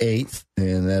June the 8th,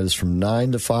 and that is from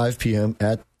 9 to 5 p.m.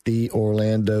 at the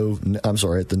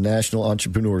National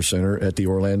Entrepreneur Center at the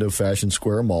Orlando Fashion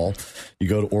Square Mall. You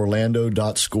go to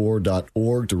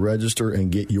orlando.score.org to register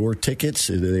and get your tickets.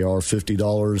 They are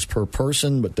 $50 per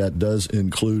person, but that does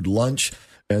include lunch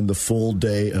and the full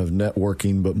day of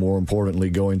networking, but more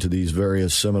importantly, going to these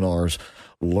various seminars,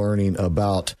 learning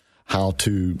about how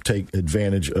to take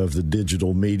advantage of the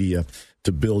digital media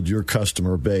to build your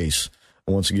customer base.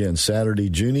 Once again,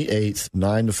 Saturday, June the 8th,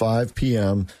 9 to 5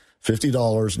 p.m.,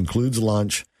 $50 includes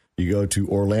lunch. You go to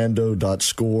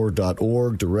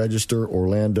orlando.score.org to register,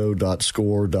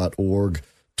 orlando.score.org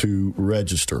to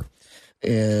register.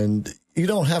 And you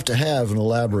don't have to have an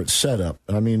elaborate setup.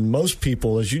 I mean, most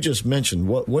people, as you just mentioned,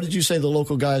 what did you say the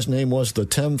local guy's name was? The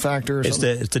Tim Factor? Or it's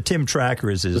the Tim Tracker.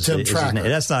 Is his Tim Tracker. Name.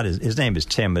 That's not his name is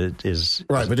Tim, but it is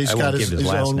right. But he's got his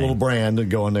own little brand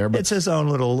going there. But it's his own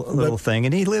little thing,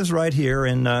 and he lives right here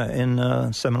in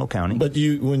Seminole County. But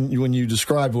when you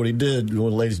described what he did,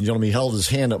 ladies and gentlemen, he held his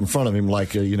hand up in front of him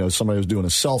like somebody was doing a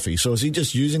selfie. So is he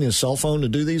just using his cell phone to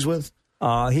do these with?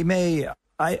 He may.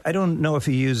 I don't know if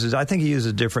he uses. I think he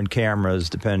uses different cameras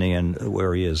depending on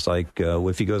where he is. Like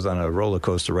if he goes on a roller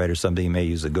coaster ride or something, he may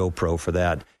use a GoPro for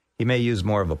that. He may use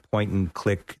more of a point and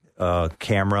click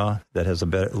camera that has a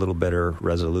little better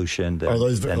resolution. Are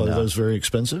those very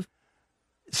expensive?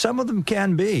 Some of them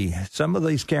can be. Some of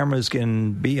these cameras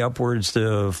can be upwards to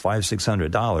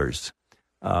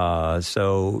 $500-600.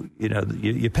 So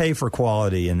you pay for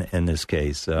quality in this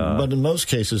case. But in most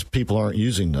cases, people aren't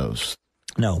using those.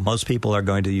 No, most people are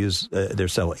going to use their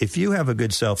cell phone. If you have a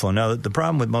good cell phone, now the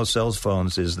problem with most cell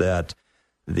phones is that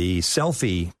the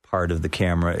selfie part of the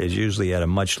camera is usually at a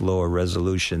much lower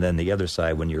resolution than the other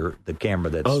side when you're the camera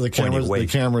that's pointing away. The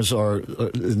cameras are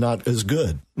not as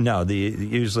good. No,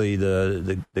 usually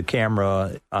the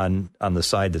camera on the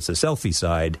side that's the selfie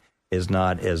side is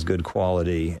not as good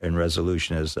quality and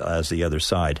resolution as the other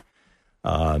side.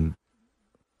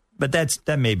 But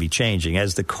that may be changing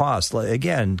as the cost,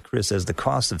 again, Chris, as the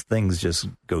cost of things just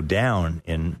go down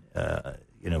in,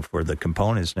 for the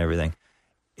components and everything,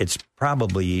 it's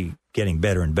probably getting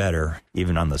better and better,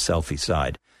 even on the selfie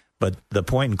side. But the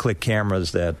point-and-click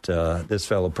cameras that this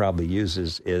fellow probably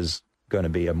uses is going to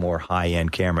be a more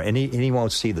high-end camera. And he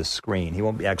won't see the screen. He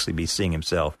won't actually be seeing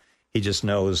himself. He just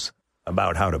knows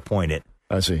about how to point it.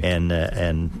 I see.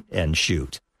 And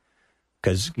shoot.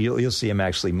 Because you'll see him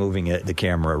actually moving the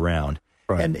camera around.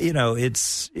 Right. And,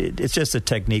 it's just a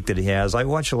technique that he has. I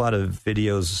watch a lot of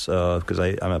videos because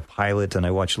I'm a pilot, and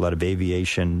I watch a lot of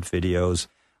aviation videos.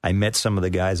 I met some of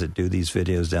the guys that do these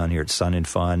videos down here at Sun and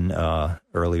Fun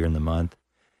earlier in the month.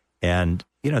 And,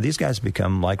 these guys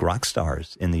become like rock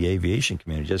stars in the aviation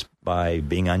community just by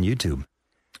being on YouTube.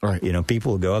 Right.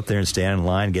 People will go up there and stand in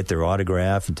line, get their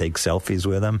autograph, and take selfies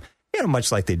with them.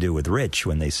 Much like they do with Rich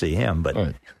when they see him. But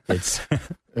right. it's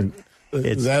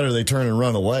that, or they turn and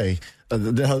run away.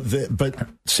 But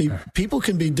see, people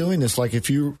can be doing this. Like if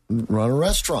you run a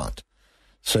restaurant,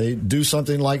 say, do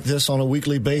something like this on a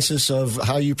weekly basis of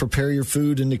how you prepare your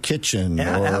food in the kitchen, or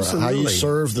absolutely. how you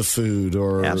serve the food,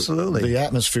 or absolutely. the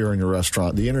atmosphere in your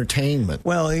restaurant, the entertainment.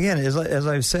 Well, again, as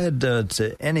I've said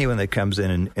to anyone that comes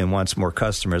in and wants more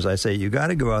customers, I say you got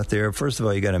to go out there. First of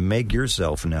all, you got to make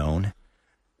yourself known.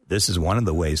 This is one of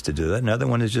the ways to do that. Another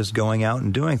one is just going out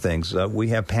and doing things. We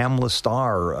have Pamela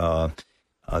Starr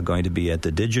going to be at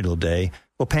the Digital Day.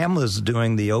 Well, Pamela's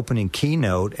doing the opening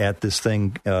keynote at this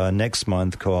thing next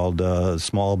month called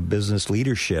Small Business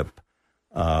Leadership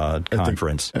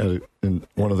Conference. In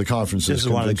one of the conferences. This is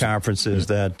one of the conferences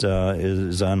that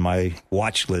is on my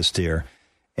watch list here.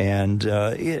 And,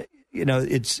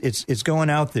 it's going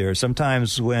out there.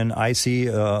 Sometimes when I see,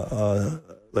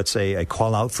 let's say, a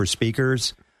call out for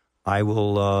speakers, I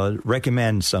will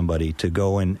recommend somebody to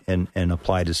go and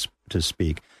apply to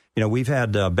speak. We've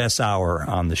had Bess Auer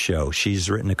on the show.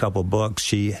 She's written a couple books.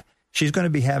 She's going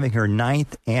to be having her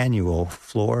 9th annual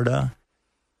Florida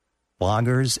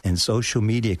Bloggers and Social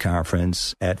Media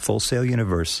Conference at Full Sail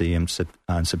University on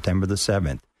September the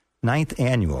 7th. 9th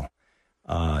annual.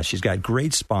 She's got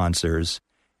great sponsors,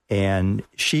 and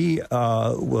she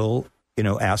will,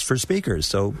 ask for speakers.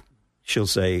 So she'll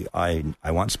say, I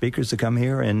want speakers to come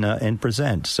here and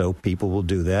present. So people will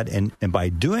do that. And by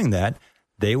doing that,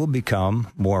 they will become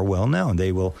more well-known.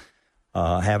 They will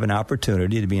have an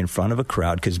opportunity to be in front of a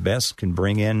crowd because Bess can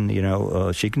bring in,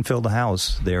 she can fill the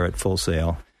house there at Full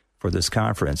Sail for this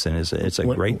conference. And it's a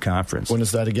great conference. When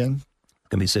is that again? It's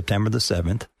going to be September the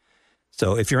 7th.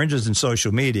 So if you're interested in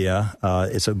social media,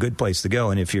 it's a good place to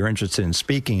go. And if you're interested in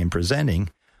speaking and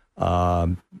presenting,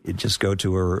 just go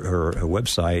to her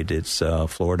website. It's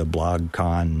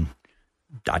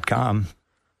floridablogcon.com.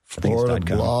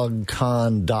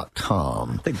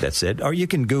 FloridaBlogCon.com. I think that's it. Or you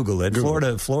can Google it.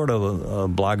 Florida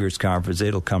Bloggers Conference.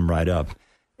 It'll come right up.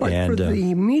 But for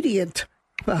the immediate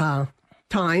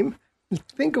time,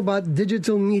 think about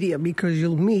digital media because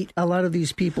you'll meet a lot of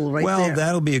these people there. Well,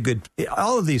 that'll be a good...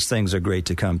 All of these things are great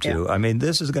to come to. Yeah. I mean,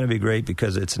 this is going to be great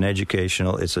because it's an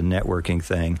educational, it's a networking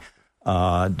thing.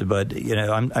 But,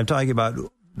 I'm talking about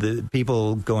the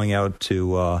people going out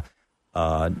to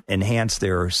enhance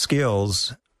their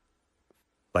skills.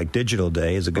 Like Digital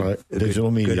Day is a good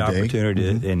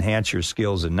opportunity to enhance your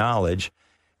skills and knowledge.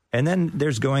 And then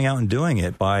there's going out and doing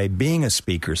it by being a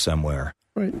speaker somewhere.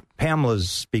 Right. Pamela's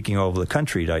speaking all over the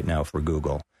country right now for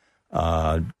Google.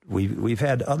 We've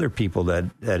had other people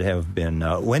that have been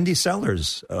Wendy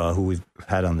Sellers, who we've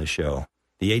had on the show,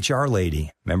 the HR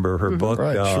lady. Remember her book,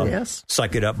 yes.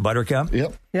 Suck It Up, Buttercup?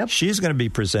 Yep. She's going to be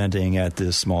presenting at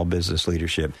this Small Business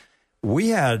Leadership. We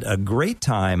had a great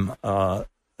time a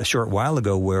short while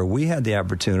ago where we had the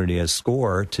opportunity as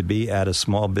SCORE to be at a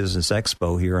small business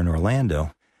expo here in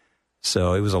Orlando.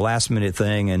 So it was a last-minute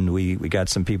thing, and we got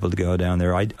some people to go down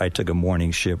there. I took a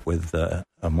morning shift with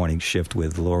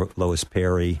Lois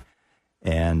Perry,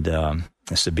 and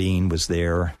Sabine was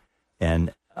there,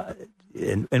 and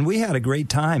we had a great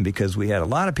time because we had a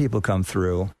lot of people come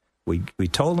through. We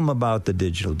told them about the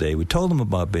Digital Day. We told them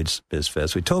about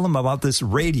BizFest. We told them about this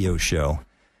radio show.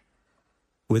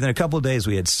 Within a couple of days,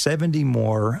 we had 70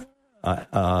 more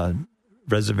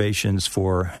reservations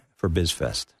for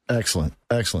BizFest. Excellent.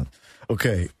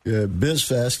 Okay,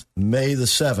 BizFest, May the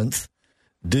 7th,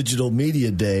 Digital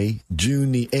Media Day,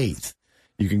 June the 8th.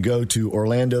 You can go to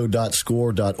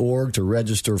orlando.score.org to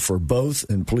register for both,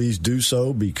 and please do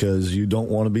so because you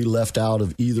don't want to be left out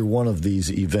of either one of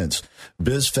these events.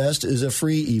 BizFest is a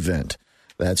free event.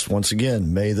 That's, once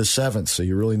again, May the 7th, so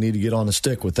you really need to get on the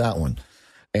stick with that one.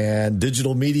 And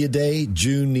Digital Media Day,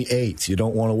 June the 8th. You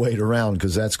don't want to wait around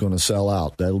because that's going to sell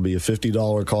out. That'll be a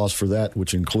 $50 cost for that,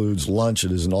 which includes lunch.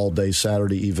 It is an all-day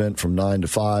Saturday event from 9 to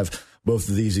 5. Both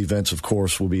of these events, of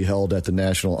course, will be held at the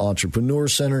National Entrepreneur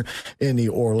Center in the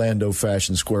Orlando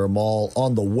Fashion Square Mall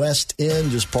on the west end.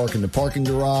 Just park in the parking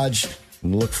garage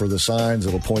and look for the signs.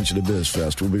 It'll point you to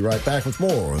BizFest. We'll be right back with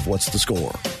more of What's the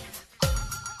Score?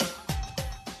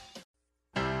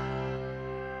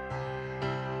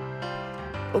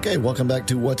 Okay, welcome back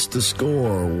to What's the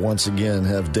Score? Once again,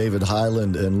 have David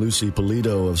Highland and Lucy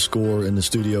Polito of Score in the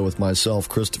studio with myself,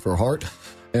 Christopher Hart.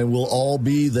 And we'll all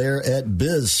be there at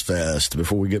BizFest.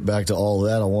 Before we get back to all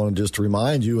that, I want to just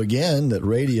remind you again that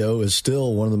radio is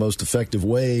still one of the most effective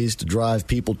ways to drive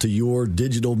people to your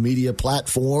digital media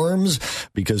platforms.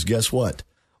 Because guess what?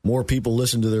 More people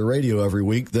listen to their radio every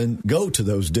week than go to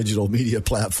those digital media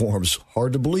platforms.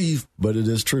 Hard to believe, but it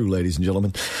is true, ladies and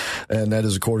gentlemen. And that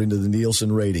is according to the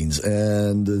Nielsen ratings.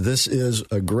 And this is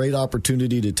a great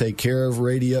opportunity to take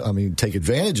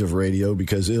advantage of radio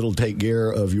because it'll take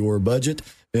care of your budget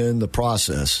in the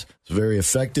process. It's a very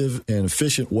effective and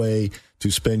efficient way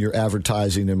to spend your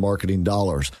advertising and marketing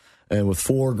dollars. And with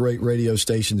 4 great radio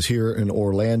stations here in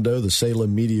Orlando, the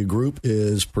Salem Media Group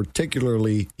is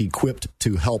particularly equipped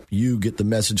to help you get the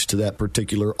message to that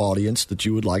particular audience that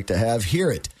you would like to have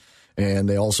hear it. And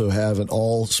they also have an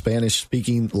all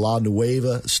Spanish-speaking La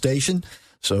Nueva station.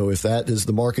 So if that is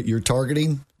the market you're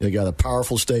targeting, they got a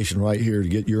powerful station right here to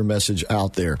get your message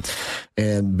out there.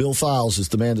 And Bill Files is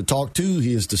the man to talk to.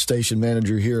 He is the station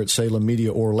manager here at Salem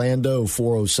Media Orlando.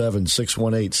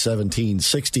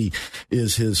 407-618-1760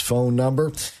 is his phone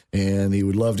number. And he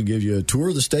would love to give you a tour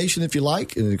of the station if you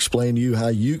like and explain to you how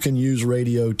you can use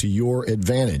radio to your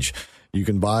advantage. You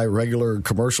can buy regular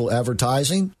commercial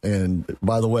advertising. And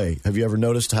by the way, have you ever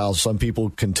noticed how some people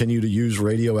continue to use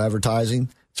radio advertising?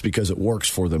 It's because it works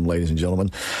for them, ladies and gentlemen.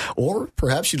 Or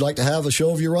perhaps you'd like to have a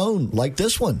show of your own, like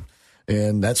this one.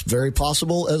 And that's very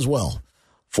possible as well.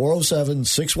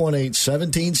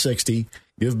 407-618-1760.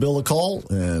 Give Bill a call,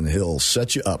 and he'll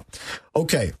set you up.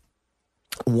 Okay.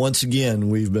 Once again,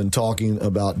 we've been talking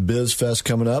about BizFest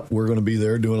coming up. We're going to be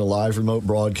there doing a live remote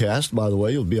broadcast. By the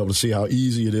way, you'll be able to see how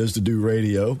easy it is to do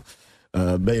radio.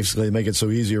 Basically, they make it so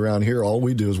easy around here. All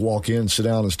we do is walk in, sit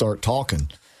down, and start talking.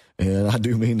 And I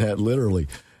do mean that literally.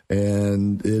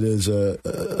 And it is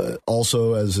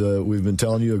also, as we've been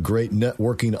telling you, a great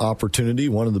networking opportunity,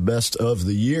 one of the best of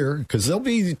the year, because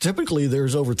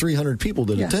there's over 300 people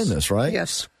that attend this, right?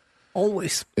 Yes,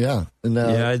 always. Yeah. And,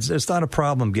 it's not a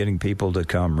problem getting people to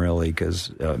come, really,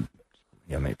 because,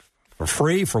 for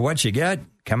free, for what you get,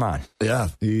 come on. Yeah,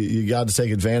 you got to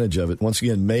take advantage of it. Once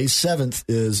again, May 7th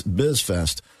is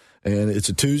BizFest. And it's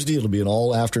a Tuesday. It'll be an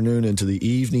all-afternoon into the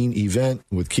evening event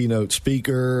with keynote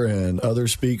speaker and other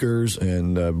speakers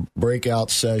and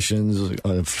breakout sessions,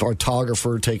 a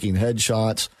photographer taking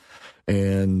headshots.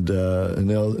 And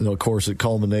of course, it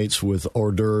culminates with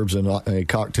hors d'oeuvres and a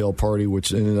cocktail party,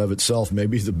 which in and of itself may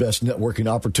be the best networking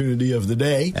opportunity of the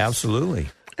day. Absolutely.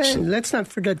 And let's not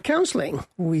forget counseling.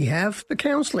 We have the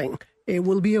counseling. It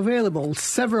will be available.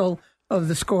 Several of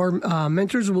the SCORE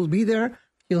mentors will be there.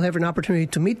 You'll have an opportunity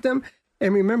to meet them.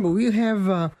 And remember, we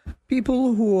have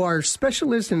people who are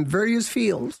specialists in various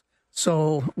fields.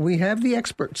 So we have the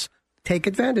experts. Take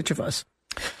advantage of us.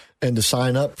 And to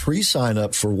sign up, pre-sign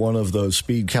up for one of those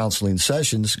speed counseling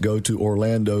sessions, go to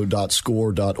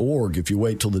orlando.score.org. If you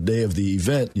wait till the day of the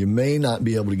event, you may not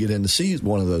be able to get in to see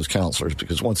one of those counselors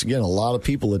because, once again, a lot of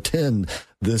people attend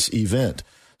this event.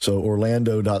 So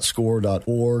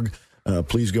orlando.score.org.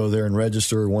 Please go there and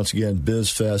register. Once again,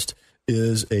 BizFest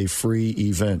is a free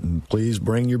event. And please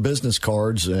bring your business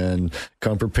cards and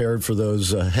come prepared for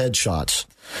those headshots.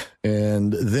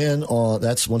 And then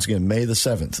that's, once again, May the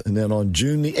 7th. And then on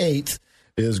June the 8th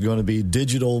is going to be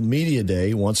Digital Media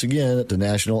Day, once again, at the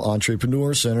National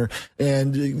Entrepreneur Center.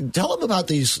 And tell them about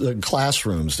these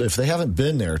classrooms. If they haven't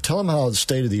been there, tell them how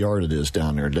state-of-the-art it is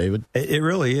down there, David. It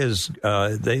really is.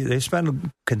 They spend a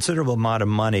considerable amount of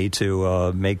money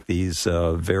to make these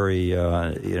very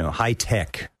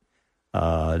high-tech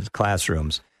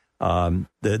classrooms. The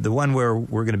one where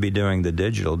we're going to be doing the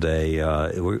digital day,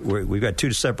 we've got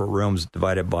 2 separate rooms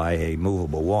divided by a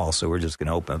movable wall, so we're just going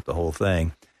to open up the whole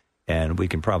thing, and we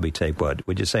can probably take, what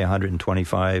would you say,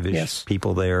 125-ish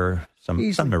people there,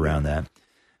 something around that,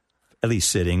 at least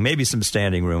sitting, maybe some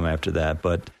standing room after that,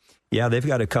 but Yeah, they've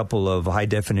got a couple of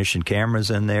high-definition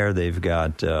cameras in there. They've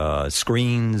got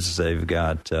screens. They've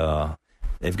got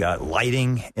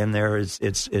lighting in there.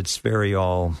 It's very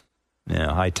all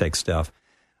high-tech stuff.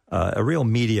 A real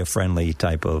media-friendly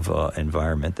type of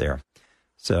environment there.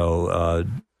 So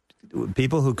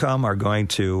people who come are going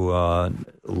to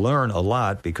learn a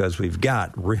lot because we've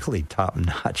got really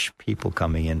top-notch people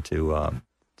coming in to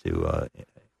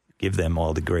give them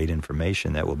all the great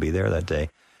information that will be there that day.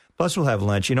 Plus, we'll have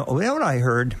lunch. You know what I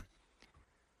heard?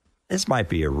 This might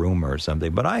be a rumor or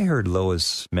something, but I heard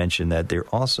Lois mention that they're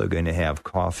also going to have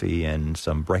coffee and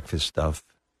some breakfast stuff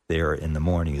there in the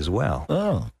morning as well.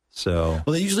 Oh. So,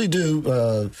 well, they usually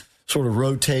do sort of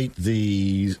rotate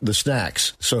the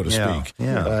snacks, so to speak,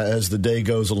 as the day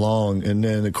goes along. And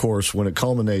then, of course, when it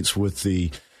culminates with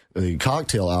the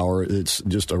cocktail hour, it's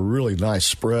just a really nice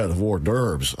spread of hors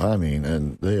d'oeuvres. I mean,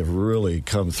 and they have really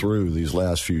come through these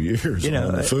last few years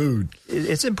on the food.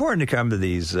 It's important to come to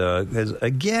these because,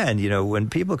 again, when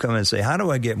people come and say, how do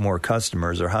I get more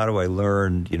customers or how do I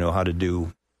learn, how to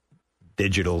do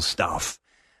digital stuff?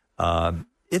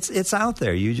 It's out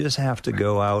there. You just have to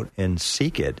go out and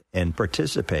seek it and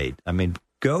participate. I mean,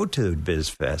 go to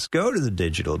BizFest, go to the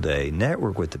Digital Day,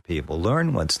 network with the people,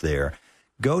 learn what's there.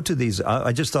 Go to these.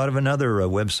 I just thought of another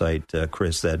website,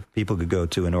 Chris, that people could go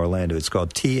to in Orlando. It's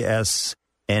called tsnn.com.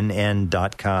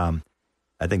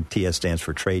 I think TS stands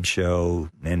for trade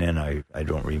show. NN, I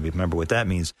don't really remember what that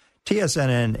means.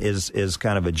 TSNN is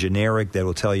kind of a generic that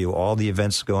will tell you all the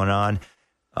events going on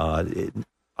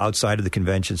outside of the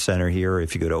convention center here.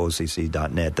 If you go to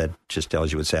OCC.net, that just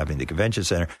tells you what's happening at the convention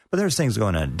center. But there's things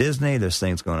going on at Disney. There's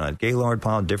things going on at Gaylord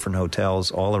Palm, different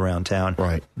hotels all around town.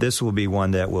 Right. This will be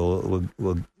one that will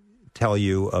tell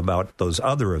you about those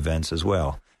other events as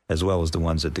well as the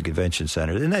ones at the convention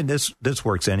center. And then this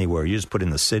works anywhere. You just put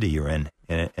in the city you're in,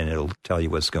 and it'll tell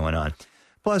you what's going on.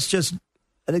 Plus, just,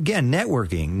 again,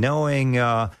 networking, knowing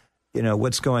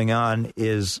what's going on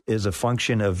is a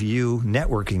function of you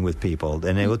networking with people,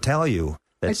 and it will tell you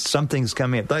that something's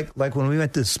coming up. Like when we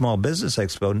went to the Small Business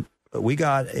Expo, we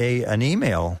got an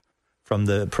email from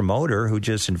the promoter who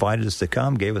just invited us to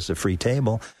come, gave us a free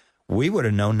table. We would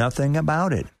have known nothing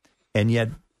about it, and yet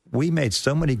we made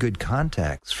so many good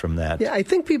contacts from that. Yeah, I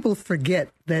think people forget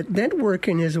that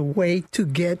networking is a way to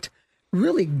get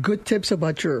really good tips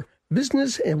about your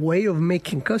business and way of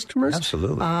making customers.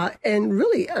 Absolutely. And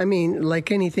really, I mean,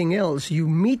 like anything else, you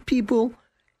meet people,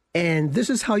 and this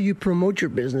is how you promote your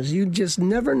business. You just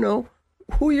never know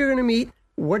who you're going to meet,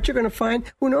 what you're going to find.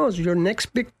 Who knows? Your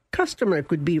next big customer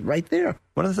could be right there.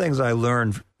 One of the things I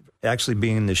learned actually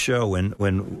being in the show,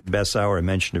 when Beth Sauer, I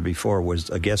mentioned her before, was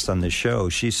a guest on the show,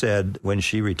 she said when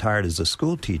she retired as a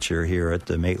school teacher here at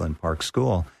the Maitland Park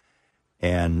School,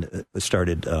 and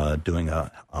started doing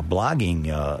a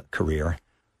blogging career,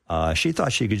 she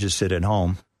thought she could just sit at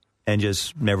home and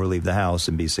just never leave the house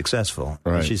and be successful.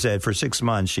 Right. And she said for 6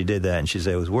 months she did that, and she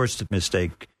said it was the worst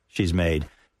mistake she's made.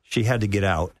 She had to get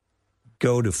out,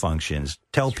 go to functions,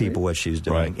 tell people what she's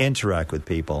doing, interact with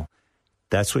people.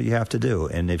 That's what you have to do.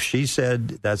 And if she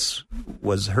said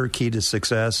was her key to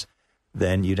success,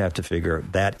 then you'd have to figure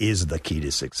that is the key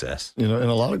to success. And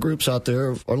a lot of groups out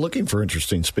there are looking for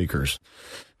interesting speakers.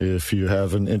 If you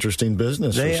have an interesting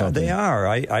business or something. They are.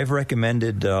 I've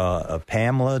recommended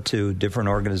Pamela to different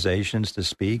organizations to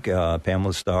speak,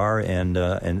 Pamela Starr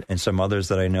and some others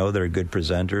that I know that are good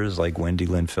presenters, like Wendy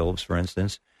Lynn Phillips, for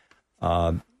instance.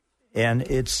 And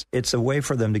it's a way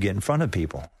for them to get in front of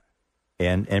people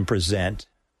and present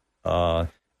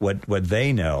what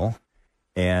they know.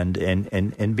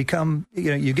 And become,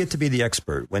 you get to be the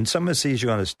expert. When someone sees you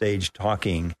on a stage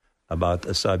talking about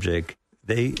a subject,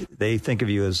 they think of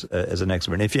you as an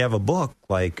expert. And if you have a book,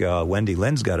 like Wendy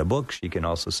Lynn's got a book, she can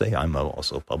also say, I'm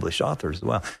also a published author as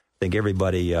well. I think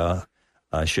everybody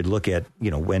should look at,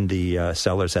 Wendy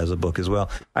Sellers has a book as well.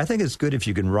 I think it's good if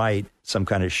you can write some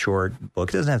kind of short book.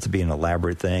 It doesn't have to be an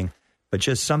elaborate thing, but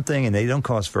just something, and they don't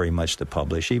cost very much to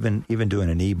publish, even doing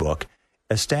an ebook.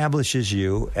 Establishes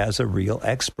you as a real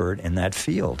expert in that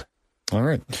field. All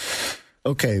right.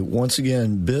 Okay, once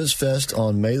again, BizFest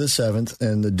on May the 7th,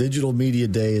 and the Digital Media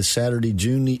Day is Saturday,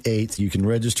 June the 8th. You can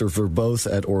register for both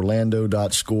at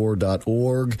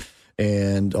orlando.score.org.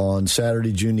 And on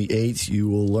Saturday, June the 8th, you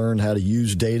will learn how to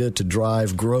use data to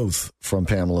drive growth from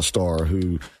Pamela Starr,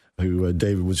 who who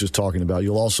David was just talking about.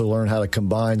 You'll also learn how to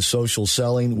combine social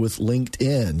selling with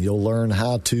LinkedIn. You'll learn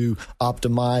how to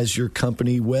optimize your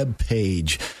company web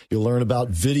page. You'll learn about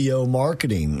video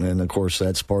marketing, and of course,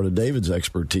 that's part of David's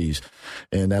expertise.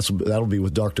 And that'll be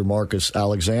with Dr. Marcus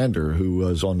Alexander, who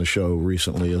was on the show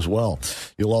recently as well.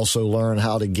 You'll also learn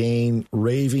how to gain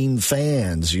raving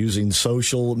fans using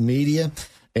social media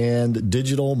and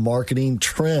digital marketing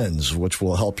trends, which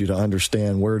will help you to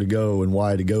understand where to go and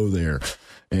why to go there.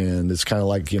 And it's kind of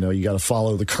like, you got to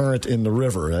follow the current in the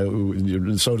river,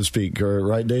 so to speak.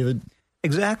 Right, David?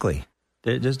 Exactly.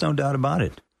 There's no doubt about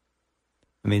it.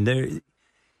 I mean,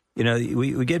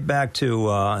 we get back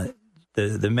to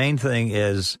the main thing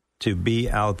is to be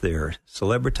out there,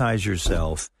 celebritize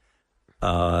yourself,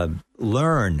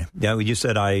 learn. You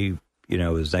said I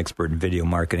was an expert in video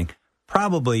marketing.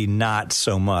 Probably not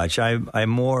so much. I'm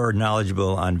more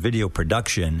knowledgeable on video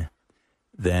production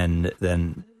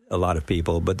than a lot of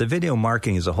people, but the video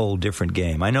marketing is a whole different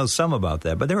game. I know some about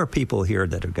that, but there are people here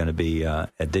that are going to be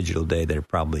at Digital Day that are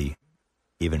probably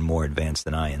even more advanced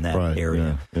than I in that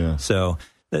area. Yeah. So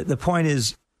the point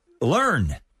is,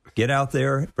 learn, get out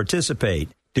there, participate.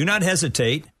 Do not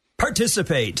hesitate.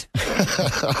 Participate.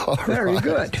 Very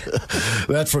good.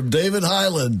 That's from David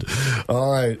Highland.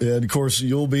 All right. And, of course,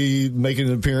 you'll be making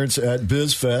an appearance at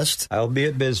BizFest. I'll be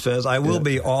at BizFest. I will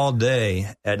be all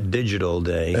day at Digital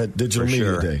Day. At Digital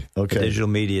Media Day. Okay. Digital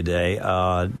Media Day.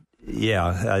 That's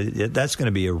going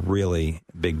to be a really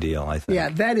big deal, I think. Yeah,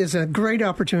 that is a great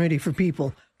opportunity for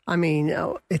people. I mean,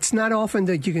 it's not often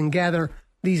that you can gather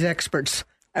these experts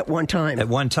at one time. At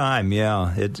one time,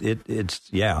 yeah.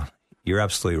 You're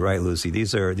absolutely right, Lucy.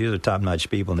 These are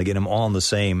top-notch people, and to get them all in the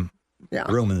same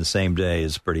room in the same day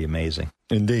is pretty amazing.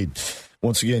 Indeed.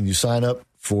 Once again, you sign up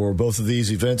for both of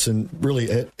these events, and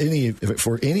really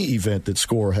for any event that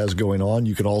SCORE has going on,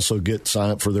 you can also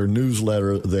sign up for their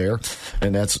newsletter there,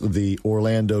 and that's the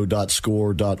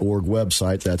orlando.score.org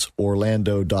website. That's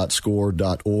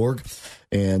orlando.score.org.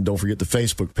 And don't forget the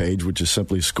Facebook page, which is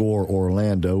simply SCORE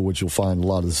Orlando, which you'll find a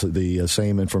lot of the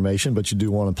same information. But you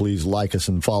do want to please like us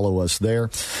and follow us there.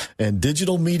 And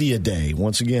Digital Media Day.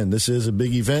 Once again, this is a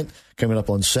big event coming up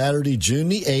on Saturday, June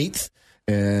the 8th.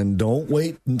 And don't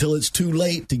wait until it's too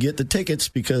late to get the tickets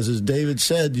because, as David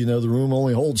said, the room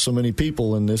only holds so many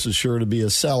people, and this is sure to be a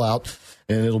sellout.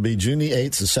 And it'll be June the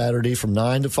 8th, a Saturday, from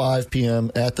 9 to 5 p.m.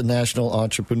 at the National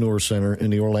Entrepreneur Center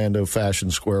in the Orlando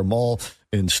Fashion Square Mall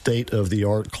in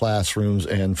state-of-the-art classrooms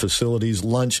and facilities.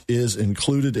 Lunch is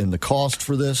included in the cost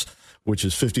for this, which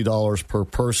is $50 per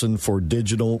person for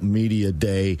Digital Media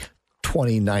Day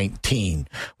 2019.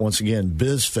 Once again,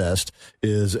 BizFest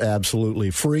is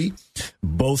absolutely free.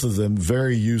 Both of them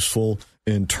very useful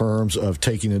in terms of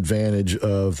taking advantage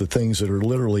of the things that are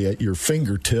literally at your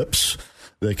fingertips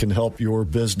that can help your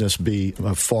business be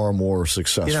far more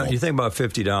successful. You think about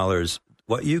 $50,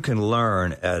 what you can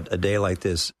learn at a day like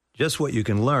this, just what you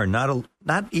can learn, not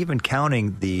even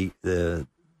counting the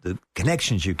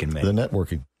connections you can make. The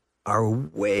networking. Are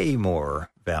way more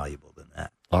valuable than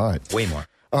that. All right. Way more.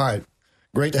 All right.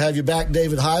 Great to have you back,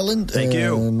 David Highland. Thank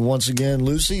you. And once again,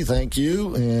 Lucy, thank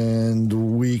you.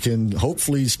 And we can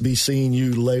hopefully be seeing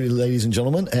you, ladies and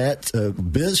gentlemen, at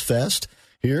BizFest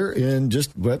here in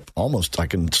just almost, I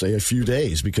can say, a few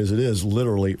days, because it is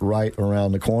literally right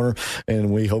around the corner.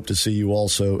 And we hope to see you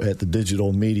also at the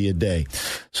Digital Media Day.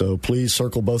 So please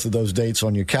circle both of those dates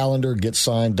on your calendar. Get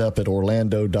signed up at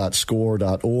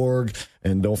orlando.score.org.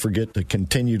 And don't forget to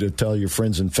continue to tell your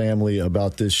friends and family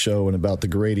about this show and about the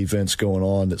great events going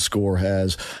on that SCORE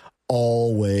has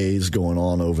always going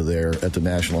on over there at the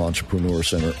National Entrepreneur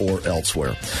Center or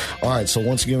elsewhere. All right, so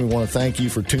once again, we want to thank you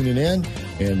for tuning in.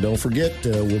 And don't forget,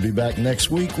 we'll be back next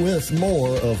week with more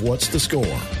of What's the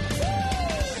Score?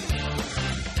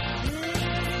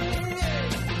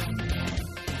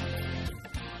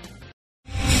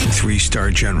 Three-star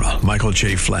General Michael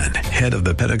J. Flynn, head of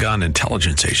the Pentagon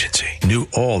Intelligence Agency, knew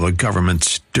all the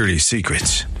government's dirty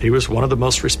secrets. He was one of the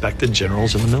most respected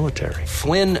generals in the military.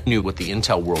 Flynn knew what the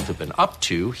intel world had been up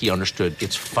to. He understood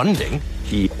its funding.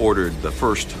 He ordered the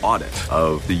first audit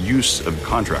of the use of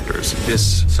contractors.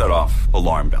 This set off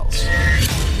alarm bells.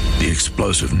 The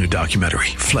explosive new documentary,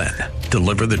 Flynn,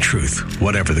 Deliver the Truth,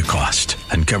 Whatever the Cost,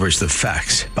 uncovers the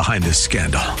facts behind this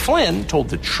scandal. Flynn told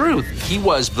the truth. He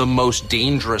was the most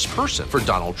dangerous person for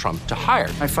Donald Trump to hire.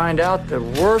 I find out the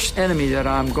worst enemy that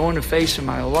I'm going to face in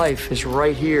my life is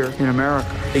right here in America.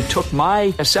 They took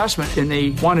my assessment and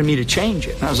they wanted me to change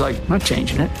it. And I was like, I'm not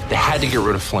changing it. They had to get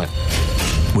rid of Flynn.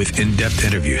 With in-depth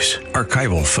interviews,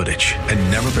 archival footage,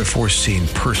 and never-before-seen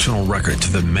personal records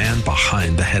of the man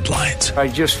behind the headlines. I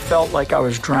just felt like I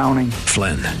was drowning.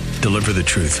 Flynn, deliver the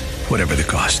truth, whatever the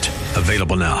cost.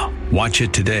 Available now. Watch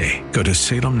it today. Go to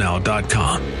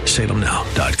salemnow.com.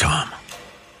 salemnow.com.